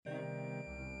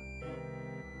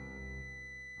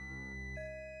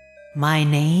My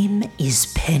name is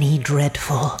Penny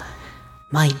Dreadful.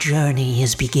 My journey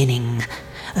is beginning.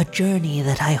 A journey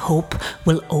that I hope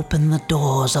will open the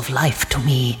doors of life to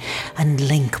me and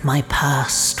link my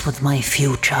past with my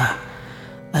future.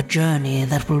 A journey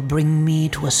that will bring me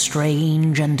to a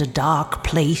strange and a dark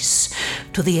place,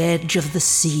 to the edge of the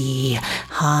sea,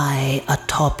 high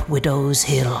atop Widow's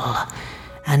Hill.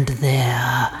 And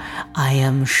there I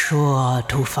am sure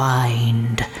to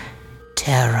find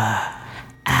terror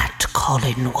at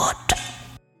Collinwood.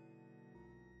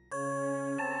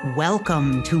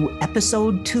 Welcome to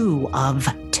episode 2 of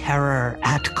Terror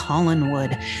at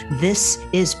Collinwood. This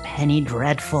is Penny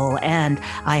Dreadful, and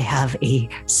I have a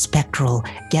spectral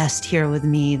guest here with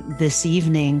me this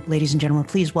evening. Ladies and gentlemen,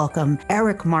 please welcome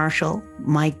Eric Marshall,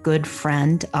 my good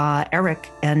friend. Eric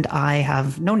and I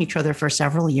have known each other for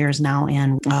several years now,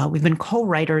 and we've been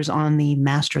co-writers on the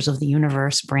Masters of the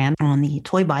Universe brand on the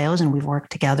Toy Bios, and we've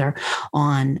worked together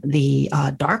on the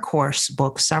Dark Horse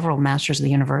books, several Masters of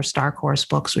the Universe Dark Horse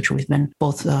books, which we've been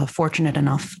both fortunate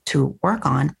enough to work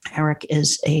on. Eric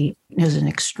is an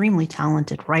extremely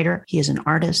talented writer. He is an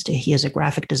artist. He is a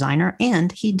graphic designer,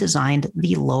 and he designed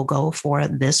the logo for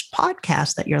this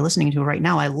podcast that you're listening to right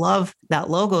now. I love that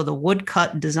logo, the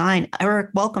woodcut design. Eric,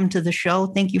 welcome to the show.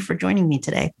 Thank you for joining me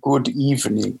today. Good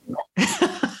evening.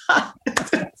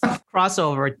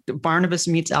 Crossover. Barnabas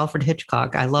meets Alfred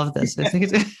Hitchcock. I love this. I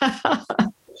think it's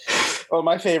Well,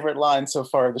 my favorite line so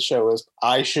far of the show is,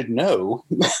 I should know.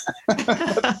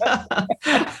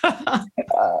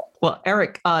 Well,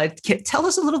 Eric, tell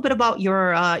us a little bit about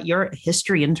your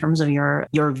history in terms of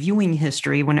your viewing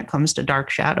history when it comes to Dark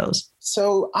Shadows.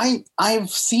 So I've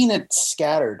seen it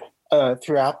scattered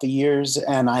throughout the years,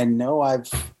 and I know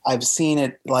I've seen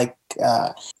it like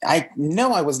I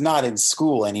know I was not in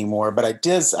school anymore, but I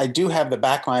do have the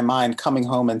back of my mind coming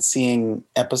home and seeing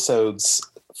episodes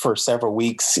for several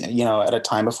weeks, at a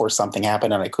time before something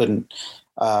happened, and I couldn't.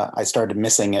 I started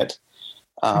missing it.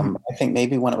 I think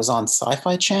maybe when it was on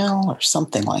Sci-Fi Channel or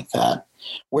something like that,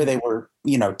 where they were,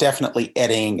 definitely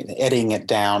editing it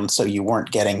down so you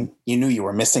knew you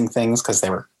were missing things because they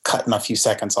were cutting a few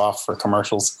seconds off for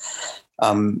commercials.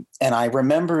 And I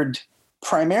remembered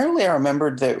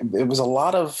that it was a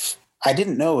lot of, I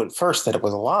didn't know at first that it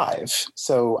was alive.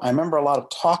 So I remember a lot of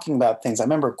talking about things. I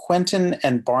remember Quentin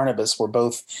and Barnabas were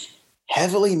both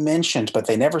heavily mentioned, but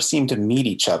they never seemed to meet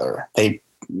each other. They,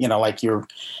 I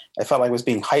felt like I was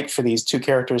being hyped for these two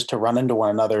characters to run into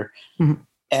one another. Mm-hmm.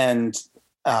 And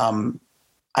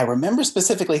I remember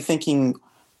specifically thinking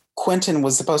Quentin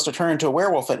was supposed to turn into a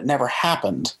werewolf, and it never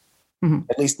happened. Mm-hmm.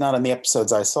 At least not in the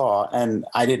episodes I saw. And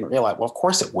I didn't realize, well, of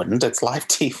course it wouldn't. It's live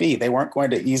TV. They weren't going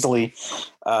to easily,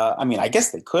 I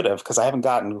guess they could have, because I haven't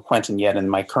gotten Quentin yet in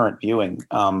my current viewing.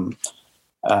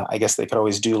 I guess they could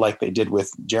always do like they did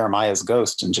with Jeremiah's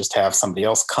Ghost and just have somebody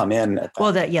else come in.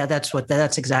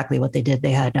 That's exactly what they did.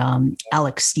 They had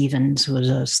Alex Stevens, who was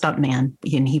a stuntman,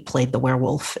 and he played the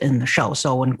werewolf in the show.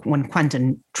 So when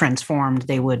Quentin transformed,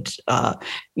 they would,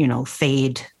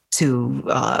 fade to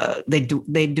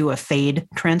they do a fade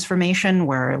transformation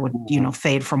where it would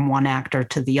fade from one actor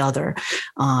to the other,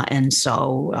 and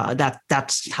so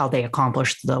that's how they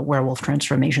accomplished the werewolf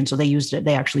transformation. So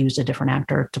they actually used a different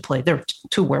actor to play. There are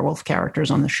two werewolf characters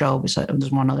on the show.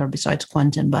 There's one other besides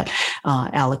Quentin, but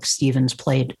Alex Stevens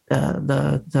played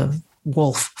the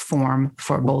wolf form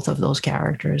for both of those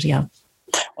characters. Yeah.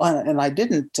 Well, and I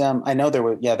didn't. I know there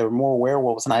were more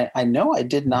werewolves, and I know I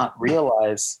did not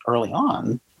realize early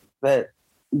on that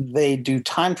they do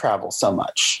time travel so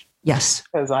much. Yes.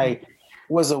 Because I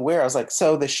was aware, I was like,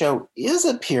 so the show is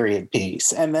a period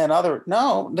piece. And then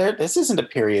this isn't a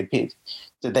period piece.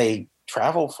 Did they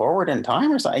travel forward in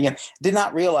time or something? Again, did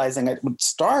not realizing it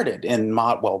started in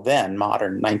modern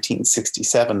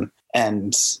 1967.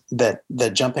 And that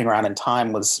the jumping around in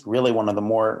time was really one of the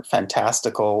more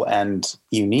fantastical and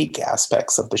unique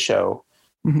aspects of the show.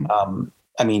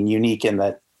 Mm-hmm. Unique in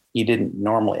that you didn't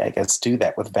normally, I guess, do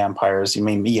that with vampires. You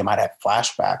might have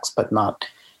flashbacks, but not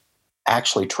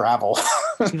actually travel.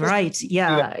 Right.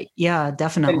 Yeah. Yeah,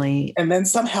 definitely. And then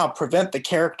somehow prevent the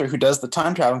character who does the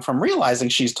time traveling from realizing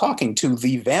she's talking to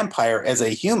the vampire as a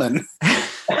human.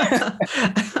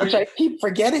 Which I keep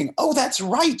forgetting. Oh, that's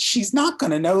right. She's not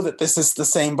going to know that this is the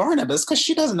same Barnabas because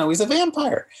she doesn't know he's a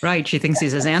vampire. Right. She thinks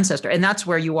he's his ancestor. And that's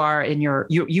where you are in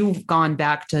you've gone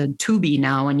back to Tubi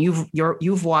now, and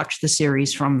you've watched the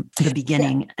series from the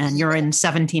beginning, and you're in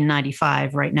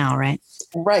 1795 right now, right?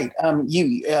 Right.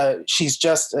 She's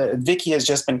just, Vicky has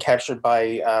just been captured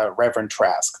by Reverend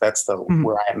Trask. That's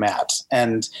where I'm at.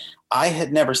 And I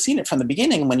had never seen it from the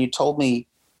beginning. When you told me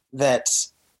that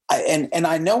and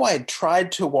I know I had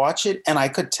tried to watch it, and I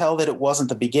could tell that it wasn't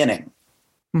the beginning.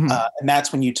 Mhm. And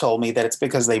that's when you told me that it's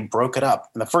because they broke it up.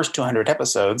 And the first 200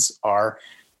 episodes are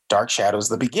Dark Shadows,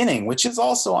 the beginning, which is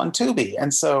also on Tubi.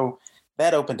 And so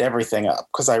that opened everything up,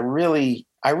 because I really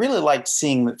liked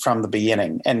seeing it from the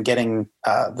beginning and getting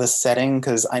the setting,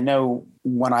 because I know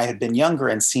when I had been younger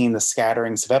and seen the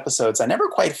scatterings of episodes, I never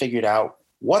quite figured out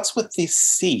what's with the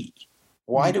sea.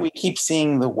 Why do we keep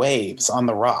seeing the waves on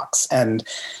the rocks? And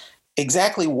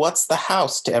exactly what's the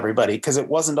house to everybody? Because it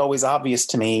wasn't always obvious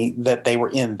to me that they were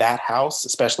in that house,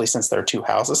 especially since there are two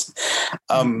houses.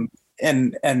 I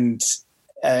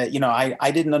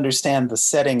didn't understand the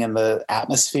setting and the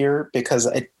atmosphere, because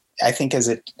I think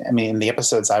in the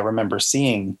episodes I remember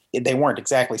seeing, they weren't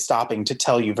exactly stopping to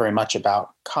tell you very much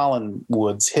about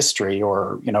Collinwood's history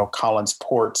or, Collins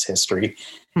Port's history.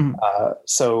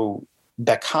 So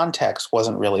the context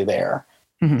wasn't really there.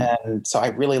 And so I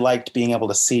really liked being able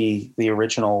to see the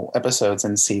original episodes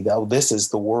and see, this is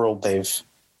the world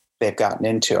they've gotten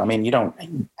into. I mean, you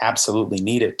don't absolutely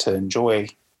need it to enjoy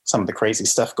some of the crazy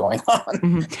stuff going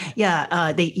on.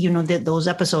 Yeah, those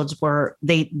episodes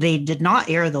they did not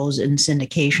air those in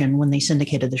syndication when they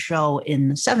syndicated the show in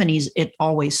the 70s. It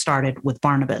always started with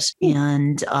Barnabas,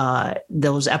 and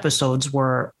those episodes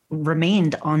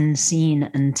remained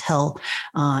unseen until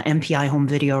MPI Home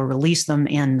Video released them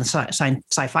and the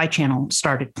Sci-Fi Channel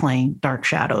started playing Dark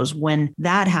Shadows. When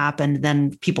that happened,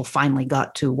 then people finally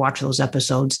got to watch those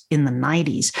episodes in the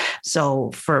 90s.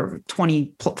 So for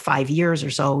 25 years or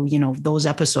so, those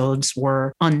episodes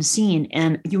were unseen.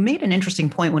 And you made an interesting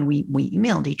point when we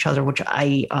emailed each other, which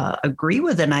I agree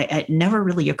with, and it never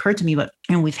really occurred to me, but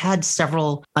we've had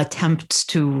several attempts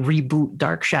to reboot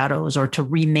Dark Shadows or to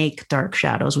remake Dark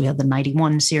Shadows. We had the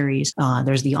 91 series.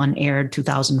 There's the unaired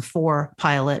 2004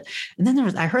 pilot. And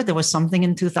then I heard there was something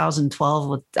in 2012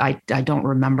 with, I don't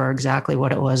remember exactly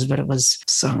what it was, but it was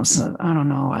some I don't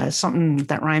know, something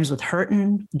that rhymes with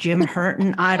Hurton, Jim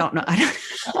Hurton. I don't know.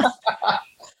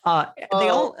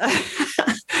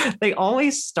 They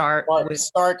always start with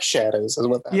Snark Shadows is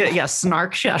what that is. Yeah,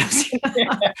 Snark Shadows.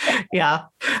 Yeah.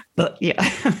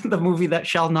 The movie that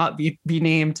shall not be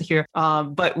named here.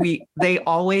 But they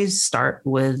always start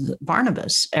with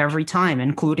Barnabas every time,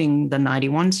 including the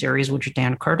 91 series, which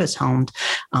Dan Curtis helmed,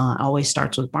 always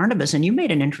starts with Barnabas. And you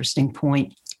made an interesting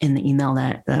point in the email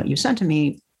that you sent to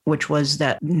me, which was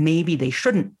that maybe they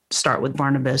shouldn't start with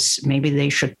Barnabas. Maybe they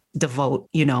should devote,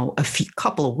 a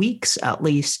couple of weeks at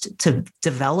least to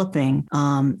developing,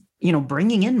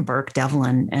 bringing in Burke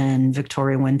Devlin and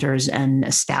Victoria Winters and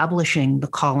establishing the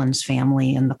Collins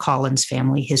family and the Collins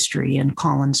family history and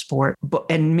Collins Sport,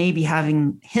 and maybe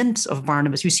having hints of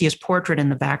Barnabas. You see his portrait in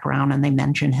the background and they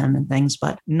mention him and things,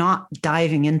 but not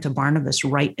diving into Barnabas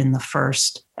right in the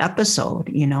first episode,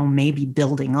 maybe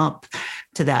building up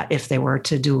to that if they were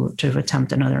to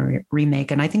attempt another remake.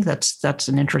 And I think that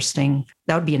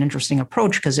would be an interesting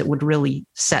approach, because it would really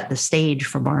set the stage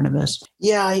for Barnabas.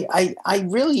 Yeah, I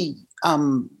really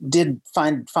did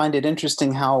find it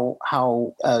interesting how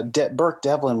Burke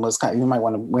Devlin was kind of, you might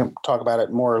want to talk about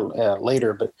it more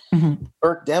later, but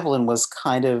Burke Devlin was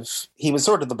he was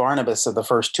sort of the Barnabas of the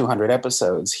first 200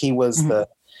 episodes. He was the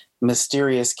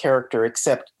mysterious character,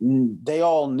 except they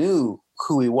all knew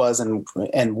who he was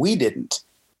and we didn't.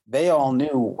 They all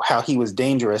knew how he was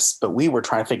dangerous, but we were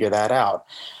trying to figure that out.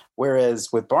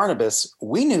 Whereas with Barnabas,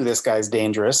 we knew this guy's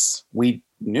dangerous. We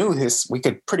knew we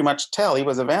could pretty much tell he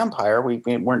was a vampire. We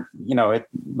weren't, it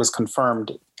was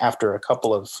confirmed after a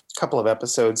couple of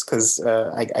episodes, because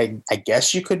I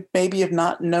guess you could maybe have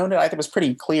not known it. I think it was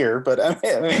pretty clear, but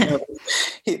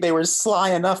they were sly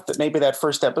enough that maybe that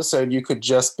first episode you could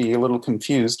just be a little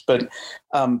confused. But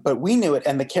we knew it,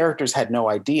 and the characters had no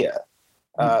idea.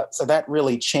 So that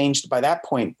really changed. By that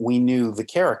point, we knew the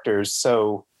characters,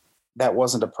 so that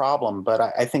wasn't a problem. But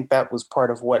I think that was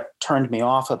part of what turned me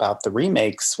off about the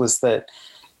remakes, was that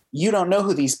you don't know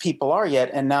who these people are yet,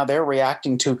 and now they're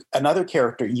reacting to another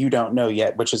character you don't know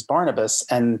yet, which is Barnabas.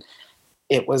 And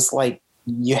it was like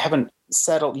you haven't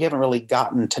really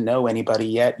gotten to know anybody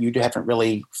yet. You haven't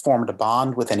really formed a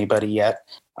bond with anybody yet.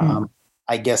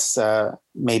 I guess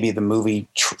maybe the movie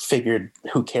figured,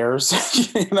 who cares,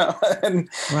 And,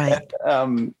 right.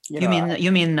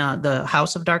 You mean the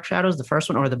House of Dark Shadows, the first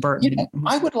one, or the Burton?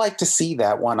 I would like to see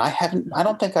that one. I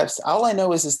don't think I've. All I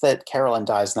know is that Carolyn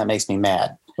dies, and that makes me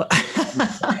mad.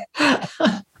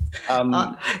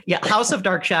 Yeah, House of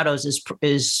Dark Shadows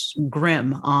is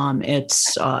grim.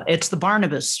 It's the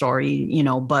Barnabas story,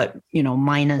 but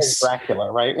minus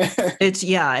Dracula, right?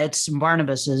 it's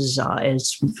Barnabas is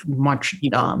much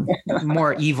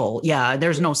more evil. Yeah,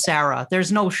 there's no Sarah.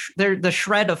 There's no the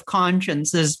shred of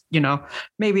conscience is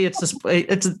maybe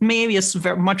it's maybe a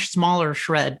very much smaller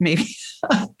shred, maybe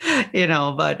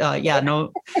but yeah,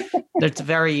 no. It's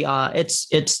very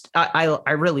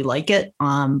I really like it.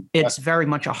 It's very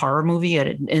much a horror movie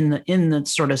in the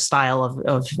sort of style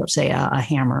of say a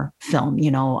Hammer film,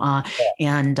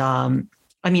 and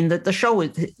I mean the show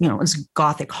is it's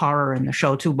gothic horror in the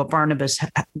show too, but Barnabas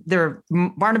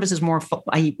is more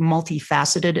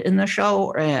multifaceted in the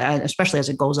show, especially as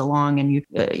it goes along and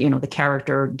the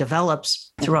character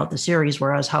develops throughout the series,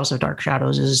 whereas House of Dark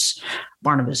Shadows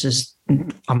Barnabas is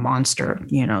a monster,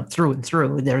 through and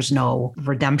through. There's no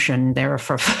redemption there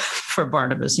for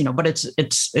Barnabas, but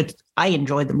it's I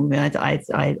enjoyed the movie.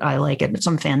 I like it.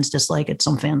 Some fans dislike it.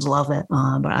 Some fans love it.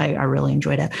 But I really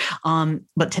enjoyed it.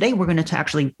 But today we're going to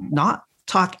actually not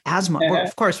talk as much.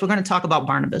 Of course, we're going to talk about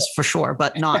Barnabas for sure,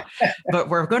 but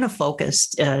we're going to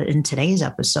focus in today's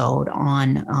episode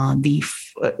on the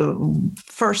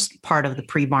first part of the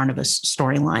pre-Barnabas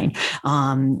storyline.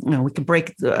 We can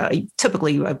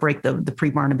typically break the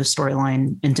pre-Barnabas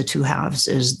storyline into two halves.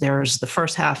 There's the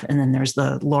first half, and then there's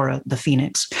the Laura the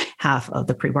Phoenix half of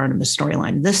the pre-Barnabas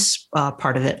storyline. This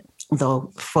part of it,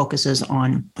 though, focuses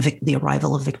on the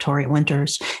arrival of Victoria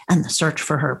Winters and the search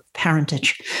for her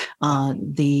parentage,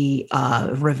 the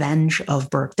revenge of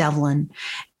Burke Devlin,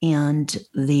 and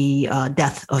the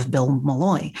death of Bill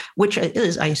Malloy, which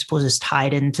I suppose, is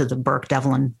tied into the Burke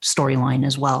Devlin storyline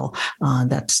as well.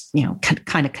 That's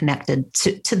kind of connected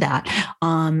to that.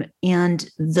 And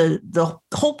the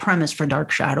whole premise for Dark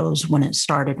Shadows when it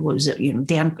started was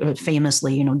Dan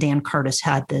famously, Dan Curtis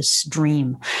had this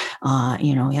dream.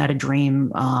 He had a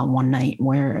dream one night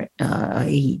where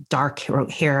a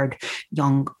dark-haired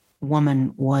young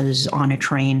woman was on a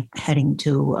train heading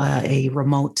to a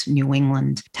remote New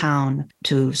England town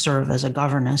to serve as a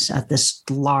governess at this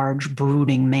large,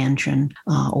 brooding mansion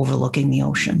overlooking the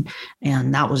ocean.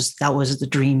 And that was the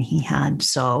dream he had.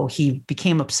 So he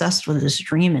became obsessed with this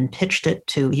dream and pitched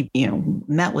it he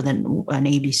met with an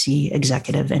ABC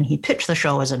executive, and he pitched the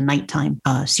show as a nighttime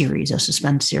series, a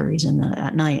suspense series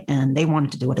at night. And they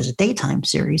wanted to do it as a daytime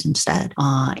series instead.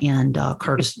 And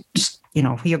Curtis just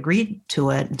he agreed to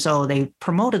it. And so they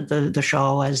promoted the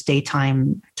show as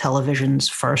daytime television's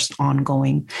first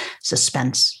ongoing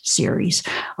suspense series.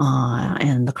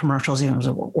 And the commercials, it was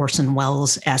an Orson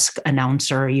Welles-esque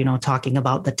announcer, talking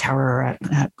about the terror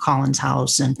at Colin's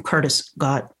house. And Curtis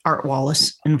got Art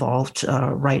Wallace involved,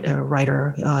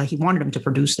 writer. He wanted him to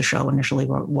produce the show initially.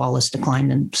 Wallace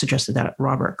declined and suggested that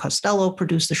Robert Costello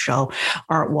produce the show.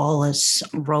 Art Wallace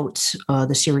wrote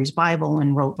the series Bible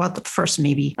and wrote about the first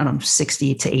maybe,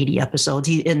 60 to 80 episodes.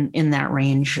 He in that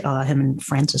range, him and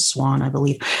Francis Swan, I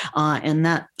believe. And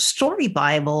that story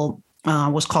Bible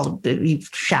was called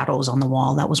Shadows on the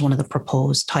Wall. That was one of the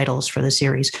proposed titles for the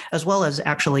series, as well as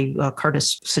actually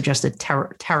Curtis suggested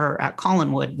Terror at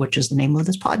Collinwood, which is the name of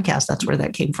this podcast. That's where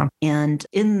that came from. And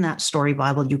in that story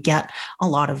Bible, you get a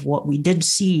lot of what we did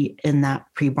see in that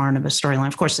pre-Barnabas storyline.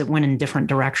 Of course, it went in different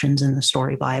directions in the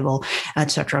story Bible,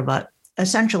 etc. But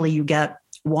essentially, you get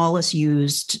Wallace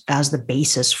used as the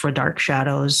basis for Dark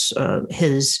Shadows. There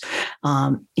was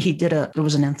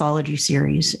an anthology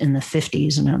series in the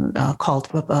 50s and called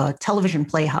Television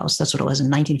Playhouse. That's what it was in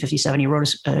 1957. He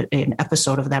wrote an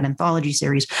episode of that anthology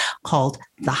series called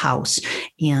The House.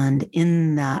 And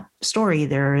in that story,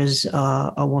 there is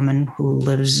a woman who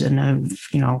lives in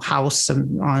a house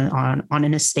on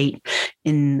an estate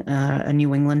in a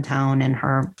New England town, and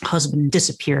her husband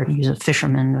disappeared. He was a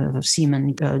fisherman, a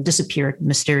seaman, disappeared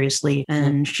mysteriously,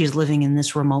 and she's living in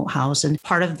this remote house. And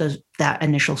part of that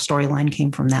initial storyline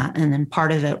came from that, and then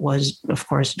part of it was, of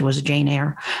course, it was Jane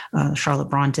Eyre, Charlotte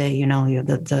Bronte.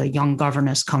 The young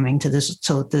governess coming to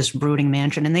this brooding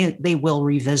mansion, and they will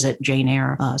revisit Jane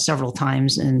Eyre several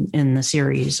times in the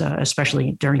series,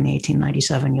 especially during the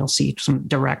 1897. You'll see some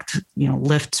direct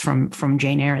lifts from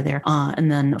Jane Eyre there,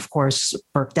 and then of course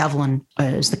Burke Devlin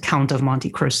is the Count of Monte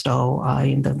Cristo.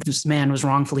 This man was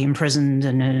wrongfully imprisoned,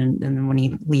 and then when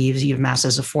he leaves, he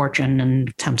amasses a fortune and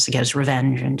attempts to get his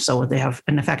revenge. And so they have,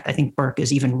 in effect, I think Burke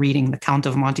is even reading the Count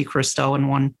of Monte Cristo in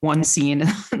one scene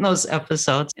in those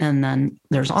episodes. And then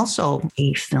there's also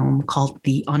a film called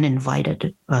The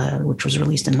Uninvited, which was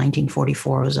released in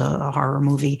 1944. It was a horror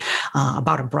movie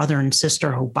about a brother and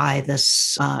sister who buy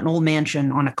this an old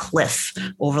mansion on a cliff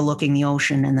overlooking the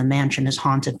ocean, and the mansion is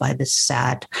haunted by this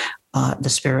sad the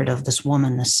spirit of this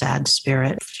woman, this sad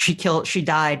spirit. She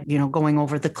died, going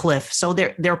over the cliff. So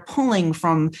they're pulling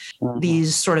from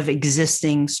these sort of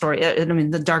existing story. I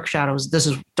mean, the Dark Shadows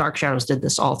did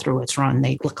this all through its run.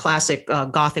 They classic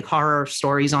Gothic horror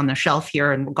stories on the shelf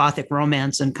here and Gothic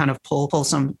romance and kind of pull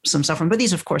some stuff from. But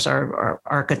these, of course, are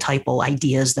archetypal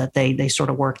ideas that they sort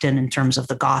of worked in terms of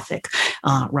the Gothic,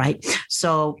 right?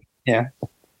 So yeah.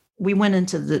 We went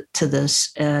into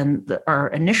this, and our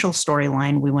initial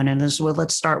storyline we went in is, well,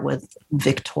 let's start with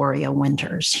Victoria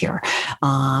Winters here.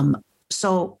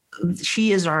 So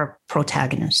she is our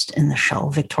protagonist in the show.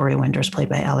 Victoria Winters, played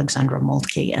by Alexandra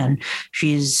Moltke, and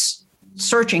she's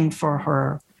searching for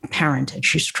her parentage.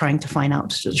 She's trying to find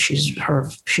out. She's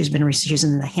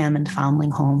in the Hammond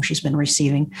Foundling home. She's been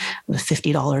receiving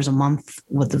 $50 a month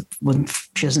with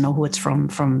she doesn't know who it's from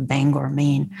Bangor,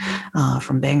 Maine.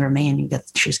 From Bangor, Maine,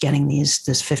 she's getting this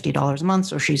 $50 a month.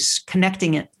 So she's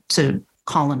connecting it to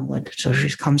Collinwood. So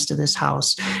she comes to this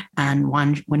house, and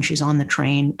when she's on the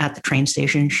train at the train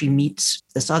station, she meets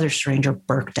this other stranger,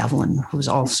 Burke Devlin, who's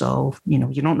also, you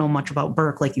don't know much about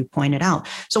Burke, like you pointed out.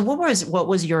 So what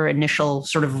was your initial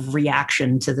sort of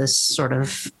reaction to this sort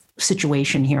of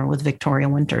situation here with Victoria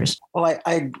Winters? Well,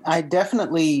 I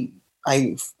definitely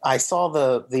I saw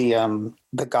the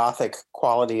Gothic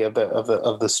quality of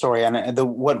the story, and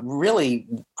what really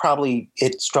probably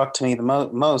it struck to me the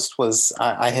most was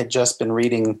I had just been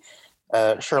reading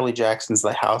Shirley Jackson's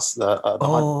The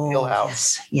Haunted Hill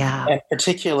House, yes. Yeah, and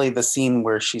particularly the scene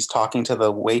where she's talking to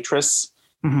the waitress.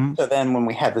 Mm-hmm. So then, when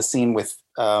we had the scene with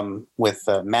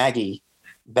Maggie,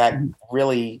 that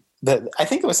really. I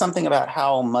think it was something about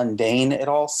how mundane it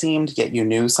all seemed, yet you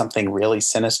knew something really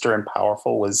sinister and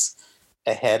powerful was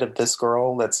ahead of this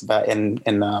girl. That's about in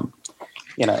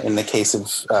the case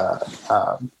of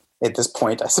at this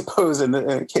point, I suppose, in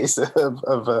the case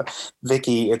of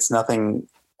Vicky, it's nothing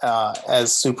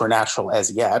as supernatural as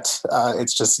yet.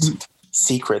 It's just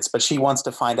secrets, but she wants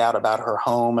to find out about her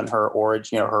home and her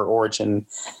origin.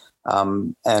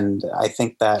 And I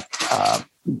think that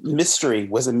mystery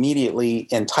was immediately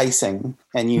enticing,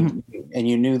 and you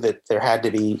knew that there had to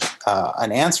be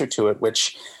an answer to it,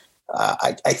 which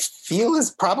I feel is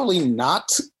probably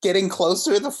not getting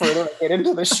closer the further I get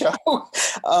into the show.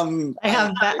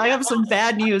 I have some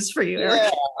bad news for you,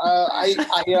 Eric.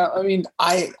 Yeah,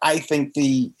 I think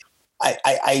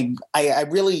I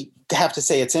really have to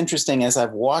say it's interesting. As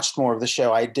I've watched more of the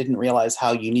show, I didn't realize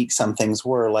how unique some things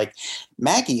were. Like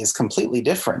Maggie is completely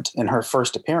different in her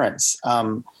first appearance.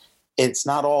 It's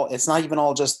not even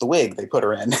all just the wig they put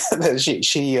her in.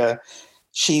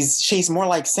 She's more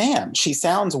like Sam. She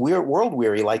sounds world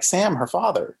weary, like Sam, her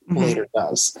father, later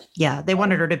does. Yeah, they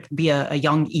wanted her to be a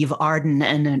young Eve Arden,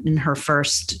 and in her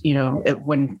first,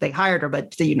 when they hired her,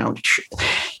 but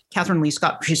Catherine Lee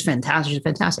Scott, she's fantastic. She's a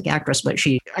fantastic actress, but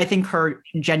I think her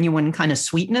genuine kind of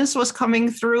sweetness was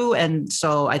coming through, and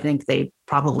so I think they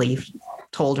probably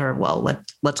told her, well,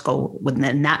 let's go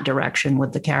in that direction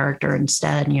with the character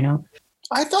instead.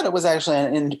 I thought it was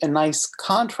actually a nice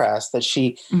contrast that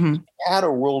she had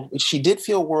she did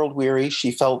feel world weary.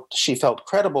 She felt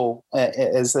credible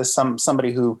as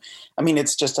somebody who, I mean,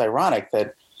 it's just ironic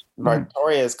that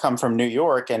Victoria has come from New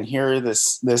York, and here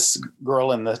this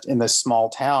girl in this small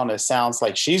town, it sounds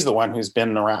like she's the one who's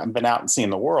been out and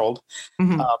seen the world.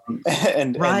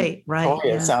 And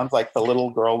Victoria sounds like the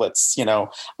little girl that's,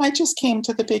 I just came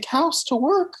to the big house to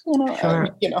work. Sure.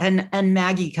 And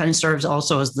Maggie kind of serves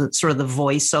also as the sort of the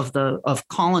voice of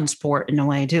Collinsport in a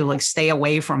way too, like stay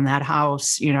away from that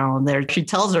house. There she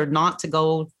tells her not to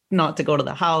go to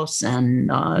the house, and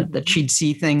that she'd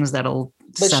see things that'll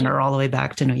send her all the way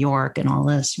back to New York and all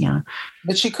this. Yeah.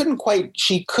 But she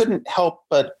couldn't help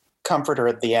but comfort her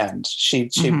at the end. She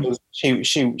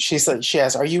said, she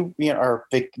asked, are you, or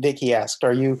Vicky asked,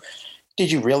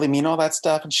 did you really mean all that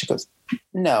stuff? And she goes,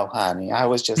 no, honey, I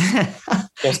was just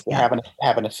having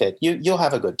a fit. You'll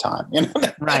have a good time.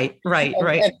 Right.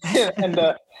 And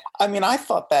I mean, I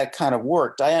thought that kind of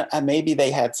worked. I maybe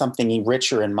they had something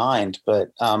richer in mind, but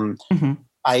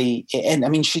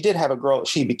she did have a girl.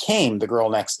 She became the girl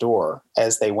next door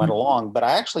as they went along. But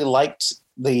I actually liked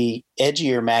the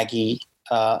edgier Maggie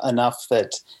enough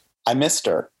that I missed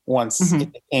her once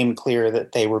it became clear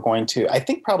that they were going to. I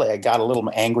think probably I got a little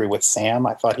angry with Sam.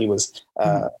 I thought he was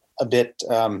a bit.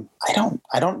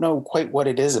 I don't know quite what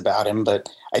it is about him, but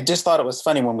I just thought it was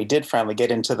funny when we did finally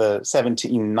get into the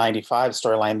 1795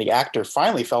 storyline. The actor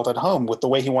finally felt at home with the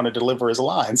way he wanted to deliver his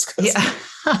lines, because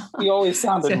he always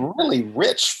sounded really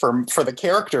rich for the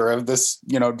character of this,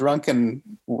 drunken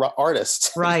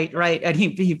artist. Right, and he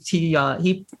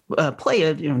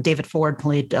played. David Ford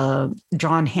played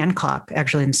John Hancock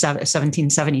actually in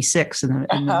 1776 in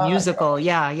the musical.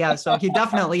 Yeah. So he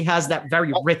definitely has that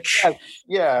very rich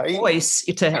voice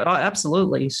to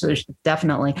absolutely. So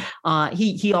definitely,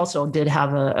 he also did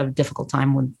have a difficult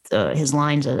time with his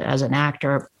lines as an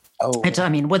actor. Oh, it's,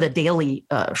 with a daily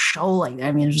show,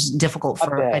 it was difficult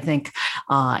for, I think,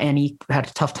 and he had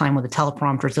a tough time with the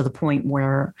teleprompter to the point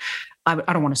where I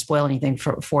don't want to spoil anything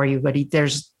for you, but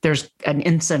there's an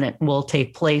incident will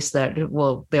take place that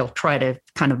they'll try to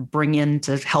kind of bring in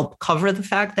to help cover the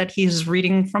fact that he's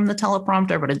reading from the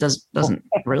teleprompter, but it doesn't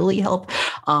really help.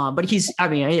 But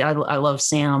I love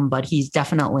Sam, but he's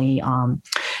definitely,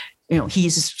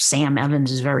 Sam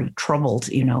Evans is very troubled,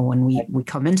 when we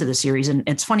come into the series. And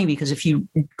it's funny because if you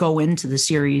go into the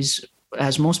series,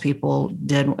 as most people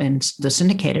did in the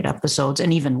syndicated episodes,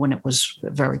 and even when it was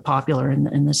very popular in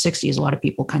the 60s, a lot of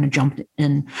people kind of jumped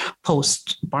in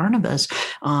post Barnabas.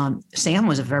 Sam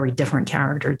was a very different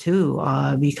character too,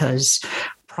 because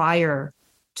prior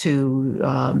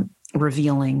to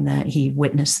revealing that he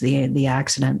witnessed the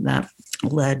accident that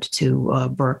led to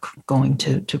Burke going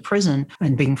to prison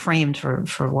and being framed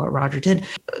for what Roger did,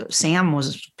 Sam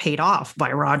was paid off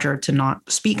by Roger to not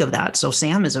speak of that. So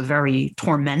Sam is a very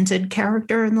tormented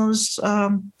character in those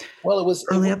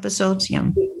early episodes. Yeah,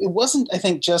 it wasn't, I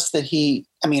think, just that he.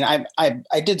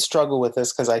 I did struggle with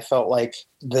this because I felt like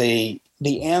the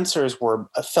answers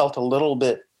felt a little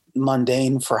bit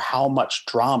mundane for how much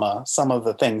drama some of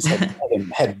the things had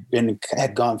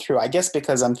gone through. I guess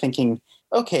because I'm thinking,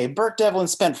 okay, Burke Devlin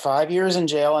spent 5 years in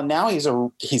jail, and now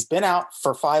he's been out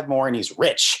for 5 more, and he's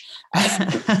rich.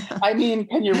 Can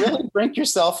you really drink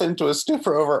yourself into a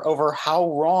stupor over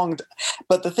how wronged?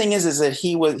 But the thing is that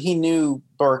he knew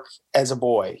Burke as a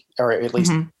boy, or at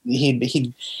least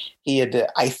he had.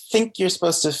 I think you're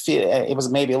supposed to feel it was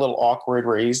maybe a little awkward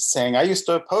where he's saying, "I used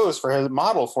to pose for his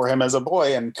model for him as a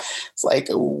boy," and it's like,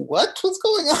 what's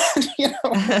going on?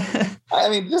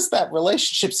 Just that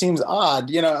relationship seems odd,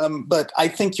 But I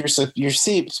think you're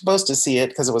supposed to see it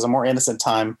because it was a more innocent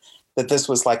time. That this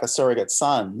was like a surrogate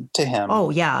son to him. Oh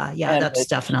yeah, and that's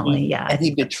definitely And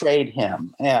he betrayed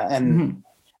him. Yeah, and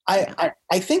I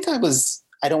think I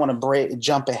don't want to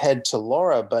jump ahead to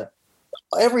Laura, but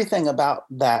everything about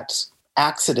that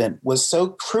accident was so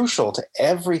crucial to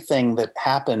everything that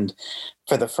happened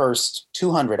for the first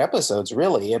 200 episodes.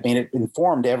 Really, it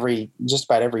informed just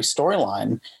about every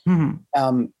storyline,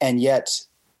 and yet.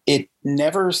 It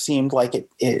never seemed like it.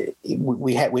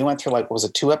 We went through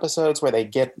 2 episodes where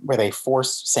they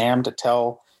force Sam to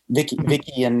tell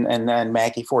Vicky and then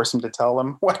Maggie force him to tell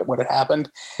them what had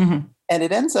happened, and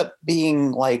it ends up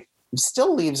being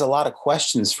still leaves a lot of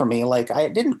questions for me. I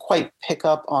didn't quite pick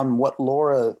up on what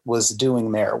Laura was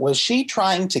doing there. Was she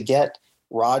trying to get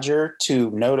Roger to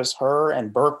notice her,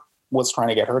 and Burke was trying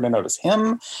to get her to notice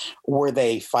him? Were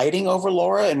they fighting over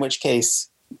Laura? In which case.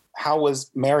 How was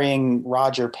marrying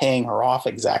Roger paying her off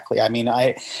exactly?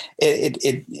 There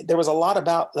was a lot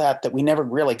about that we never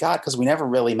really got because we never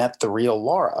really met the real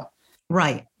Laura.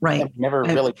 Right. We never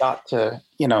really got to,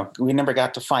 we never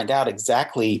got to find out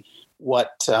exactly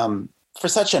what, for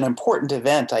such an important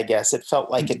event, I guess it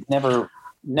felt like it never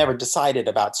decided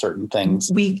about certain things.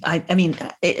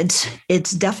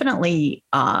 It's definitely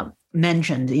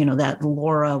mentioned, that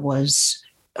Laura was.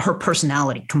 Her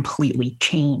personality completely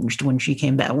changed when she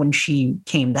came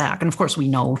back. And of course, we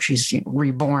know she's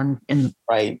reborn in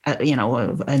in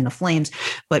the flames.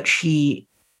 But we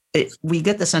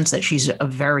get the sense that she's a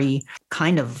very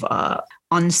kind of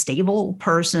unstable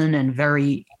person, and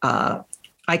very. I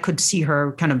could see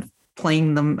her kind of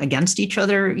playing them against each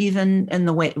other, even in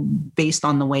the way based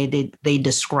on the way they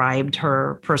described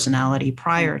her personality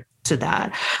prior to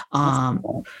that, and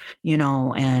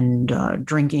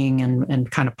drinking and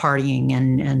kind of partying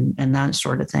and that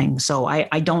sort of thing. So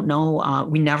I don't know.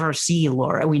 We never see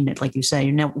Laura. Like you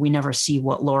say, we never see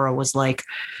what Laura was like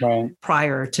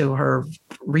prior to her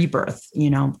rebirth.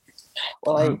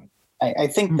 Well, I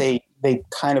think they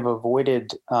kind of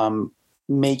avoided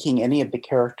making any of the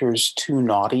characters too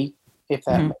naughty. If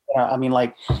that,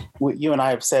 you and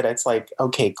I have said, it's like,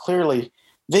 okay, clearly.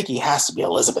 Vicky has to be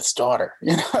Elizabeth's daughter,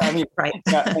 right.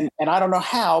 And I don't know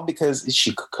how, because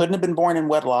she couldn't have been born in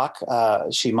wedlock.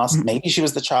 Maybe she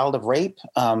was the child of rape.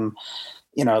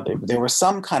 There was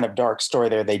some kind of dark story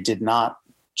there they did not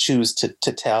choose to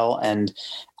tell. And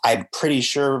I'm pretty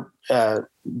sure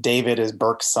David is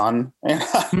Burke's son.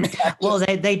 Well,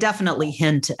 they definitely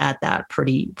hint at that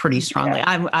pretty strongly.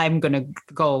 Yeah. I'm going to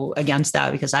go against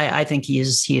that because I think he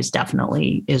is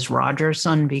definitely is Roger's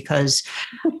son, because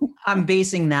I'm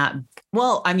basing that.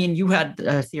 Well, I mean, you had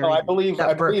a theory. I believe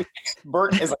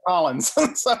Burke is a Collins.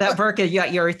 So. That Burke,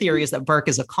 your theory is that Burke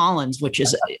is a Collins, which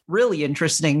is really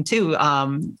interesting too.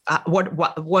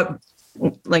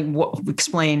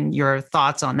 Explain your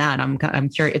thoughts on that. I'm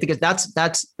curious because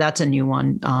that's a new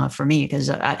one for me,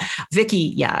 because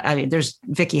Vicky,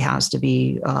 Vicky has to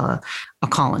be a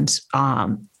Collins.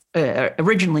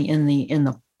 Originally in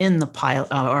the pilot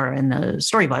or in the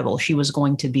story Bible,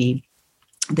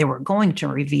 they were going to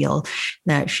reveal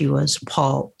that she was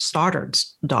Paul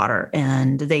Stoddard's daughter.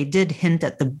 And they did hint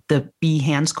at the B.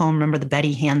 Hanscombe. Remember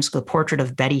the portrait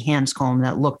of Betty Hanscombe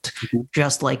that looked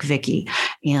just like Vicky.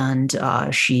 And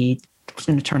she was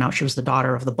going to turn out she was the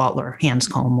daughter of the butler,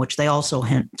 Hanscombe, which they also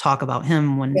talk about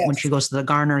him when she goes to the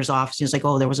gardener's office. He's like,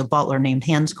 oh, there was a butler named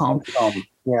Hanscombe.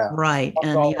 Yeah. Right.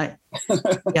 And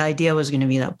the idea was going to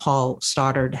be that Paul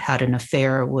Stoddard had an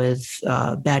affair with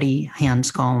Betty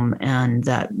Hanscombe, and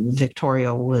that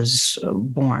Victoria was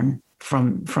born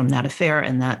from that affair,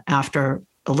 and that after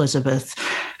Elizabeth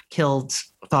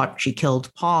thought she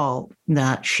killed Paul,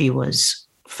 that she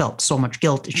felt so much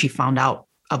guilt, and she found out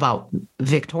about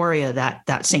Victoria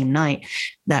that same night,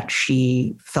 that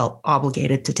she felt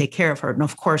obligated to take care of her. And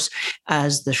of course,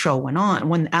 as the show went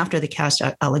on, after they cast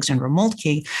Alexandra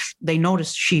Moltke, they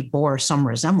noticed she bore some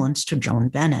resemblance to Joan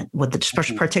Bennett,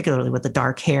 particularly with the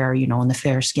dark hair, and the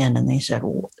fair skin. And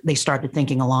they started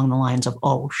thinking along the lines of,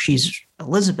 oh, she's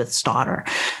Elizabeth's daughter.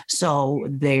 So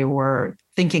they were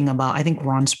thinking about, I think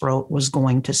Ron Sproat was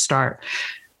going to start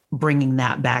bringing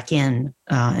that back in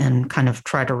and kind of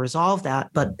try to resolve that,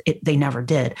 but they never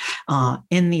did.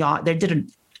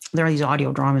 There are these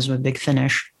audio dramas with Big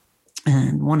Finish,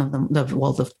 and one of them,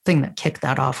 the thing that kicked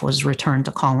that off was Return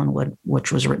to Collinwood,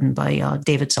 which was written by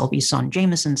David Selby's son,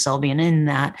 Jameson Selby, and in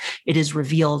that it is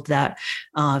revealed that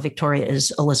Victoria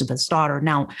is Elizabeth's daughter.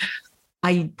 Now,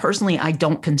 I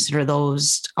don't consider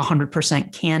those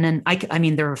 100% canon. I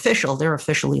mean, they're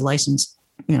officially licensed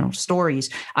stories.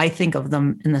 I think of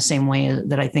them in the same way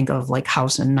that I think of like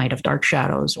House and Night of Dark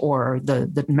Shadows or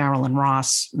the Marilyn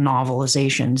Ross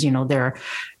novelizations.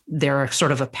 They're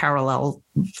sort of a parallel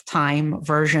time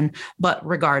version, but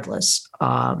regardless,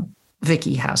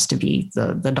 Vicky has to be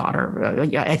the daughter.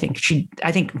 I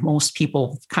think most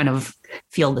people kind of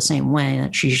feel the same way,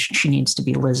 that she needs to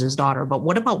be Liz's daughter. But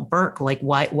what about Burke? Like,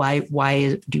 why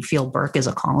do you feel Burke is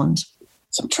a Collins?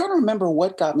 So I'm trying to remember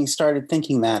what got me started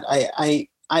thinking that. I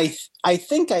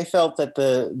think I felt that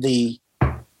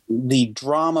the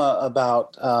drama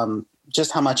about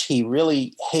just how much he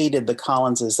really hated the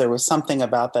Collinses, there was something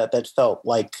about that felt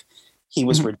like he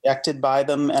was rejected by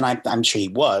them, and I'm sure he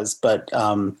was, but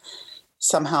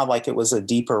somehow like it was a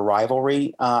deeper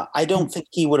rivalry. I don't think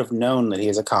he would have known that he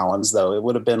is a Collins, though. It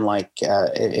would have been like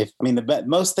the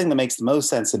most thing that makes the most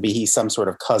sense would be he's some sort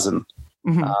of cousin.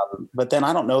 But then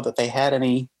I don't know that they had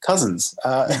any cousins.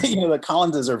 The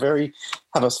Collinses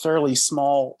have a fairly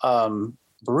small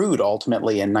brood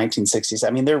ultimately in 1960s.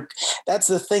 I mean, that's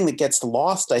the thing that gets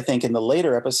lost, I think, in the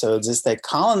later episodes, is that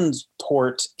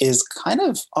Collinsport is kind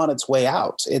of on its way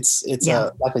out. It's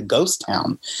like a ghost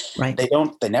town. Right.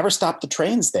 They never stop the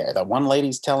trains there. The one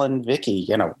lady's telling Vicky,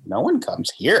 no one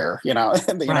comes here,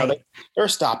 they're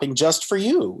stopping just for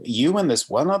you and this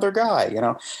one other guy,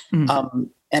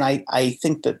 And I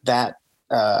think that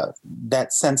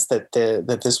sense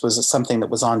that this was something that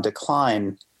was on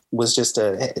decline was just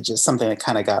something that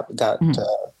kind of got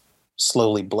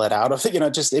slowly bled out of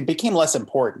it. It became less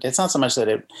important. It's not so much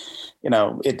that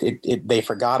they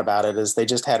forgot about it as they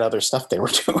just had other stuff they were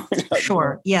doing.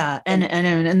 Sure. Yeah. And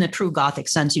in the true Gothic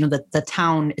sense, the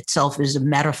town itself is a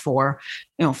metaphor,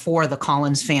 for the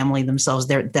Collins family themselves,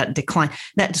 that decline,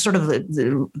 that sort of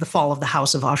the fall of the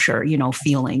House of Usher,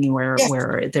 feeling where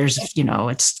there's,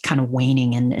 it's kind of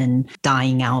waning and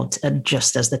dying out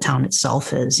just as the town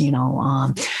itself is,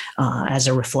 as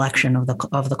a reflection of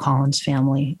the Collins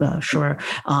family. Sure.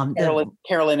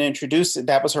 Carolyn introduced,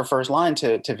 that was her first line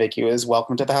to Vicky, is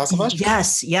welcome to the House of Usher.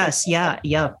 Yes.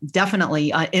 Yeah,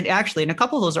 definitely. It actually, in a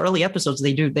couple of those early episodes,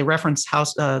 they reference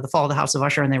the fall of the House of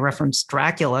Usher, and they reference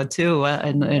Dracula too,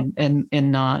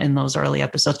 in those early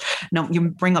episodes. Now, you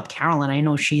bring up Carolyn. I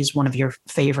know she's one of your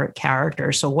favorite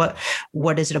characters. So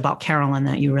what is it about Carolyn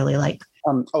that you really like?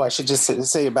 I should just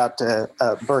say about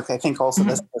Burke. I think also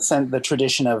the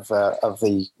tradition of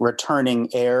the returning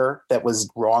heir that was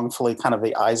wrongfully kind of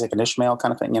the Isaac and Ishmael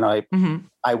kind of thing.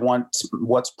 I want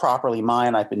what's properly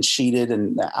mine. I've been cheated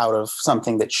and out of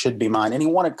something that should be mine. And he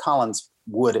wanted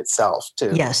Collinwood itself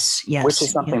too. Yes, which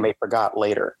is something they forgot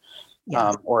later.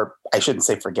 Yeah. Or I shouldn't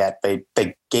say forget. They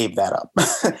gave that up.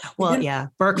 Well, yeah.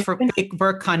 Burke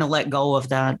kind of let go of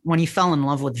that when he fell in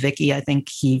love with Vicky. I think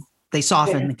they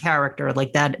softened the character,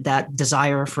 like that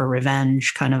desire for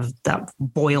revenge, kind of that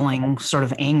boiling sort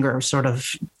of anger sort of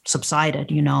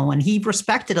subsided, and he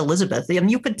respected Elizabeth.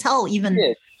 And you could tell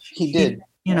even he did.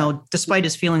 Despite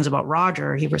his feelings about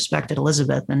Roger, he respected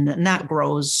Elizabeth, and that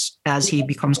grows as he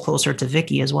becomes closer to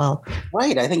Vicky as well.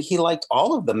 Right. I think he liked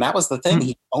all of them. That was the thing. Mm-hmm.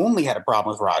 He only had a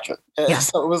problem with Roger. Yeah.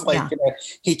 So it was like,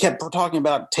 he kept talking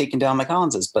about taking down the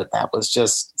Collinses, but that was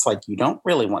just, it's like, you don't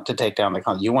really want to take down the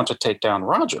Collins. You want to take down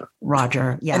Roger.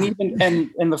 Yeah. And even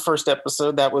and in the first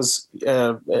episode, that was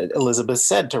Elizabeth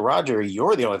said to Roger,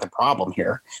 "You're the only problem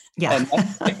here." Yeah. And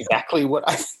that's exactly what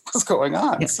I think was going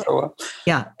on.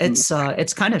 Yeah. So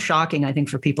it's kind of shocking, I think,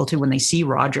 for people too when they see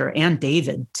Roger and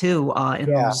David too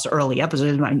in those early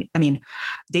episodes. I mean,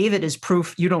 David is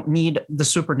proof you don't need the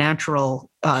supernatural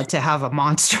to have a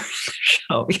monster in the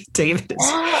show. David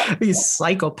is he's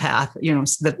psychopath.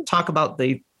 Talk about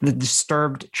the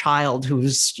disturbed child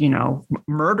who's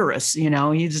murderous.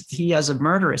 He has a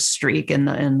murderous streak in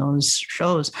those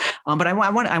shows. But I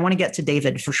want to get to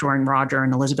David for sure and Roger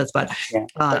and Elizabeth. But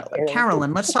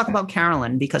Carolyn, let's talk about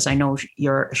Carolyn because I know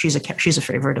she's a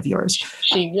favorite of yours.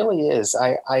 She really is.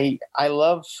 I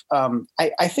love.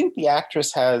 I think the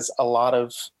actress has a lot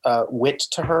of wit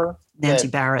to her. Nancy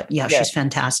Barrett. Yeah, she's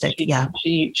fantastic.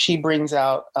 She brings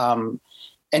out,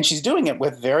 and she's doing it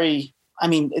with very. I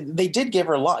mean, they did give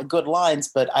her good lines,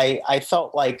 but I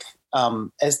felt like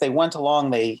as they went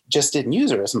along, they just didn't use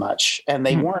her as much. And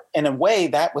they weren't, in a way,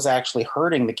 that was actually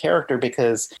hurting the character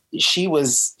because she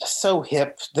was so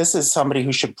hip. This is somebody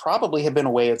who should probably have been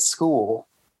away at school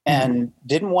and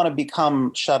didn't want to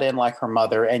become shut in like her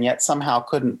mother, and yet somehow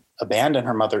couldn't abandon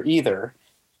her mother either.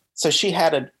 So she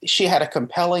had a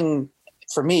compelling.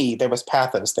 For me, there was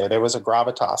pathos there. There was a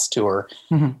gravitas to her.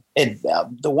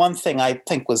 Mm-hmm. The one thing I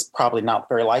think was probably not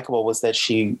very likable was that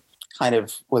she kind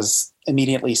of was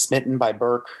immediately smitten by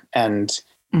Burke and,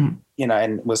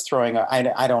 and was throwing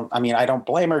I don't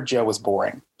blame her. Joe was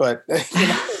boring, but,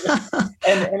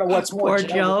 and what's more, poor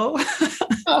Joe.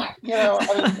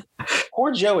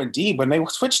 Poor Joe, indeed. When they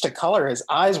switched to color, his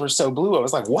eyes were so blue. I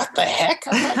was like, "What the heck?"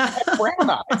 I had brown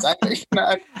eyes.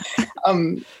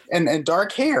 And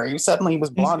dark hair. He suddenly was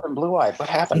blonde and blue eyed. What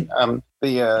happened?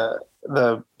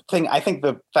 The thing. I think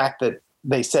the fact that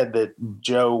they said that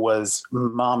Joe was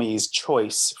mommy's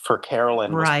choice for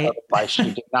Carolyn, right? Why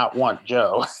she did not want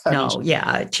Joe.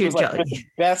 She was like the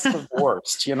best of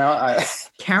worst.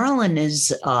 Carolyn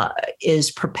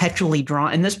is perpetually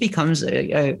drawn, and this becomes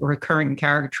a recurring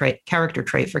character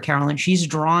trait for Carolyn. She's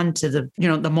drawn to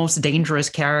the most dangerous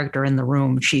character in the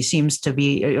room. She seems to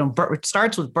be. It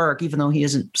starts with Burke, even though he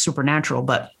isn't supernatural,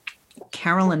 but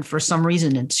Carolyn, for some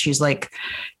reason, she's like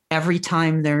every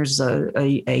time there's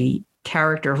a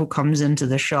character who comes into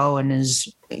the show and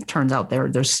it turns out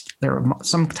they're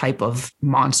some type of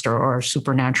monster or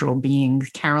supernatural being,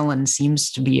 Carolyn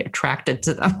seems to be attracted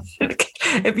to them.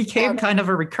 It became kind of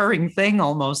a recurring thing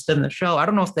almost in the show. I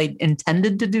don't know if they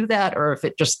intended to do that or if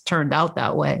it just turned out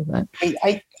that way. But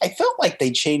I felt like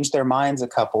they changed their minds a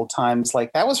couple of times.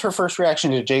 Like that was her first reaction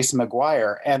to Jason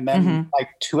McGuire. And then like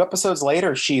 2 episodes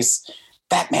later, she's,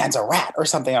 that man's a rat or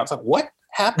something. I was like, what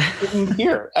happened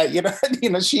here?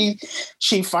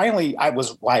 She finally, I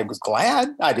was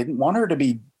glad. I didn't want her to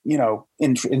be,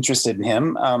 interested in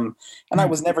him. And I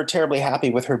was never terribly happy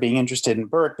with her being interested in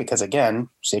Burke because, again,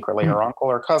 secretly her uncle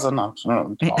or cousin.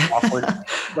 Awkward.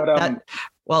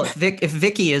 But if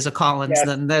Vicky is a Collins,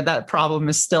 then that problem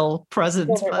is still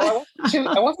present. Well,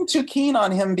 I wasn't too keen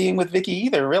on him being with Vicky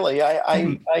either. Really,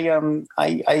 I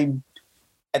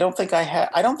don't think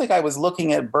I was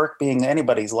looking at Burke being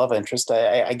anybody's love interest.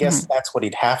 I guess that's what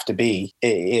he'd have to be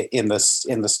in the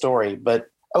story. But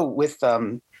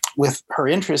with her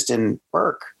interest in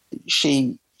Burke,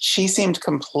 she seemed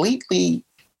completely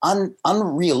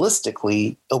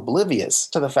unrealistically oblivious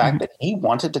to the fact that he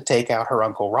wanted to take out her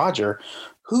Uncle Roger,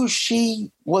 who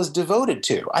she was devoted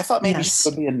to. I thought maybe she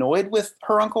would be annoyed with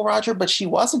her Uncle Roger, but she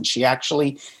wasn't. She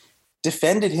actually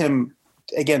defended him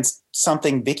against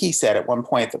something Vicky said at one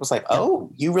point that was like, oh,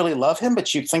 you really love him,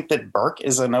 but you think that Burke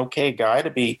is an okay guy to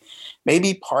be.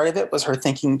 Maybe part of it was her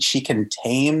thinking she can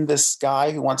tame this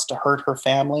guy who wants to hurt her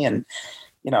family. And,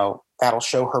 that'll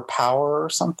show her power or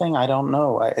something. I don't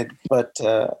know. I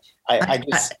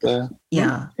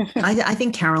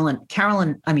think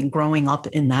Carolyn, I mean, growing up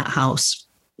in that house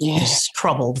is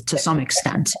troubled to some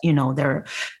extent. Her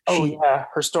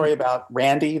story about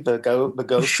Randy, the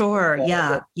ghost. Sure.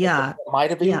 Yeah. Might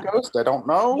have been a ghost. I don't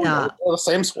know. Yeah. The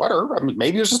same sweater. I mean,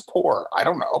 maybe it was just poor. I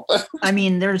don't know. I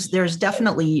mean, there's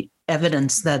definitely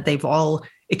evidence that they've all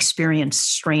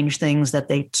experienced strange things that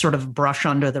they sort of brush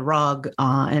under the rug.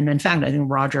 And in fact, I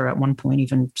think Roger at one point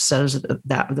even says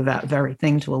that very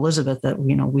thing to Elizabeth, that,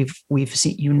 we've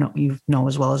seen, you know,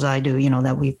 as well as I do,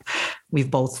 that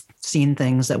we've both seen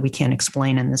things that we can't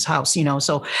explain in this house,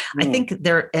 so I think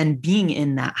and being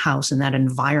in that house, in that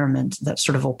environment, that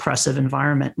sort of oppressive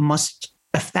environment, must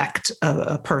affect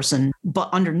a person. But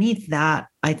underneath that,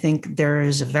 I think there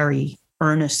is a very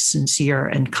earnest, sincere,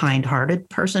 and kind-hearted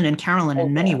person. And Carolyn,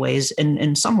 in many ways,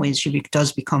 in some ways, she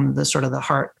does become the sort of the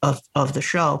heart of the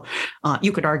show.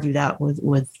 You could argue that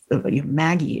with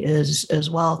Maggie is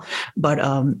as well, but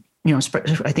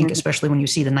I think especially when you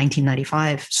see the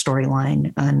 1995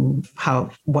 storyline and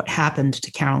what happened to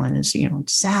Carolyn is,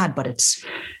 it's sad, but it's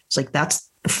like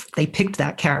they picked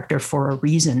that character for a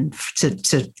reason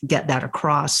to get that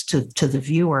across to the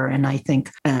viewer. And I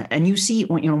think, and you see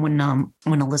when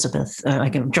Elizabeth,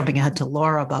 I'm jumping ahead to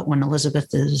Laura, but when Elizabeth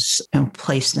is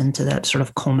placed into that sort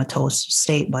of comatose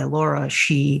state by Laura,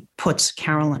 she puts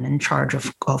Carolyn in charge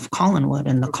of Collinwood,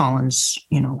 and the Collins,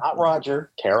 not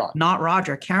Roger,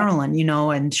 Carolyn,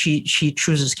 and she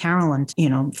chooses Carolyn,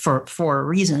 for a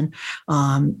reason,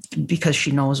 because she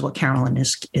knows what Carolyn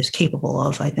is capable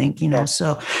of, I think,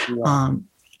 so.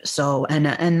 So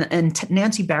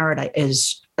Nancy Barrett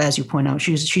is, as you point out,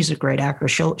 she's a great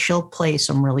actress. She'll play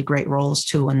some really great roles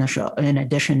too in the show, in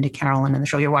addition to Carolyn in the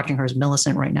show. You're watching her as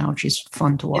Millicent right now, and she's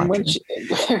fun to watch.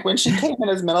 And when she came in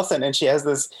as Millicent and she has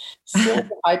this silly,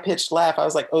 high-pitched laugh, I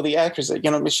was like, oh, the actress,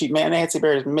 Nancy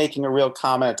Barrett is making a real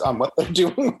comment on what they're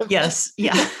doing. Yes,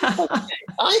 yeah.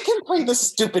 I can play the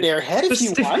stupid airhead if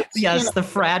you want. Yes, the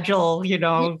fragile,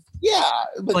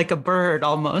 like a bird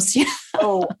almost.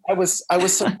 Oh, I was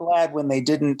so glad when they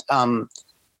didn't,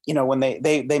 when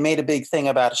they made a big thing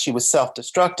about she was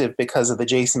self-destructive because of the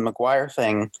Jason McGuire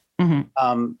thing.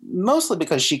 Mm-hmm. Mostly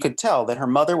because she could tell that her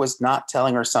mother was not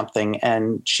telling her something,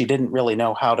 and she didn't really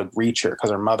know how to reach her,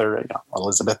 because her mother,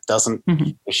 Elizabeth, doesn't.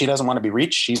 Mm-hmm. If she doesn't want to be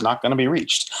reached, she's not going to be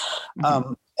reached.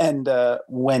 Mm-hmm. And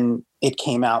when it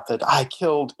came out that I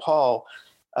killed Paul,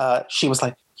 she was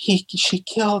like, she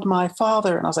killed my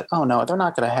father, and I was like, oh no, they're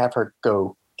not going to have her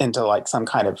go into like some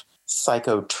kind of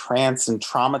psycho trance and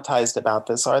traumatized about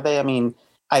this, are they? I mean,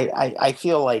 I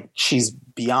feel like she's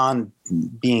beyond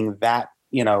being that,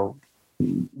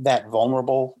 that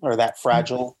vulnerable or that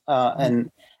fragile.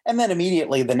 And then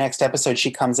immediately the next episode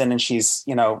she comes in and she's,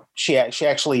 she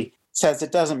actually says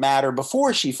it doesn't matter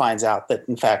before she finds out that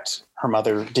in fact her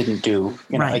mother didn't do,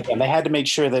 right. Again, they had to make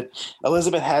sure that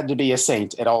Elizabeth had to be a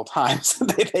saint at all times.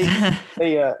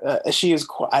 She is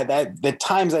the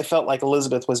times I felt like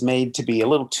Elizabeth was made to be a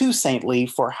little too saintly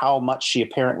for how much she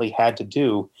apparently had to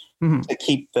do to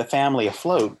keep the family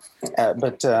afloat.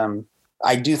 But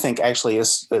I do think actually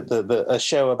a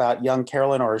show about young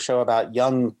Carolyn or a show about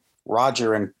young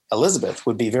Roger and Elizabeth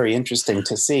would be very interesting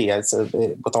to see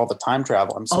with all the time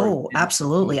travel. I'm sorry. Oh,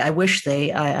 absolutely. I wish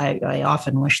I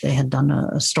often wish they had done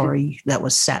a story that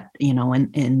was set, in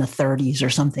the 30s or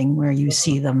something, where you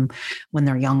see them when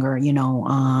they're younger,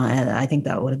 I think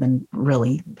that would have been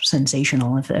really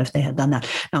sensational if they had done that.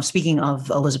 Now, speaking of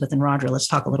Elizabeth and Roger, let's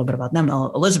talk a little bit about them.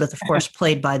 Elizabeth, of course,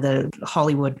 played by the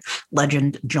Hollywood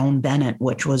legend Joan Bennett,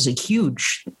 which was a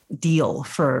huge deal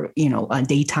for, a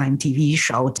daytime TV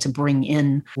show to bring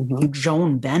in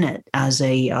Joan Bennett as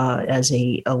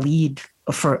a lead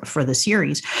for the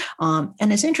series.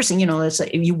 And it's interesting, it's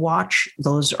like, if you watch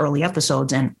those early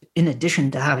episodes, and in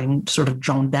addition to having sort of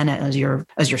Joan Bennett as your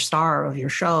star of your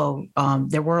show,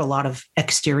 there were a lot of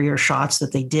exterior shots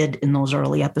that they did in those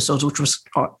early episodes, which was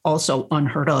also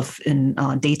unheard of in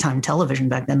daytime television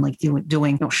back then, like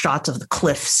doing shots of the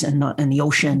cliffs and the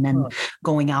ocean, and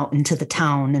going out into the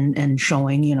town and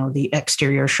showing, the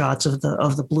exterior shots of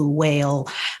the blue whale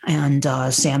and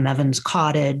Sam Evans'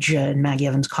 cottage and Maggie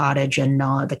Evans' cottage and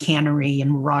the cannery,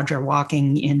 and Roger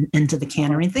walking into the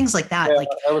cannery and things like that. Yeah,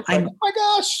 oh my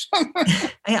gosh.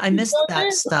 I missed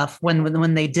that stuff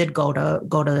when they did go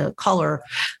to color.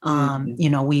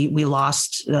 We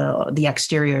lost the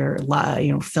exterior,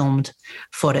 filmed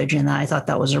footage, and I thought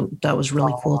that was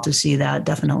really cool to see that,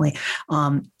 definitely.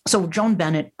 So Joan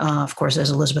Bennett, of course,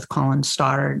 as Elizabeth Collins,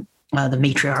 starred the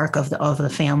matriarch of the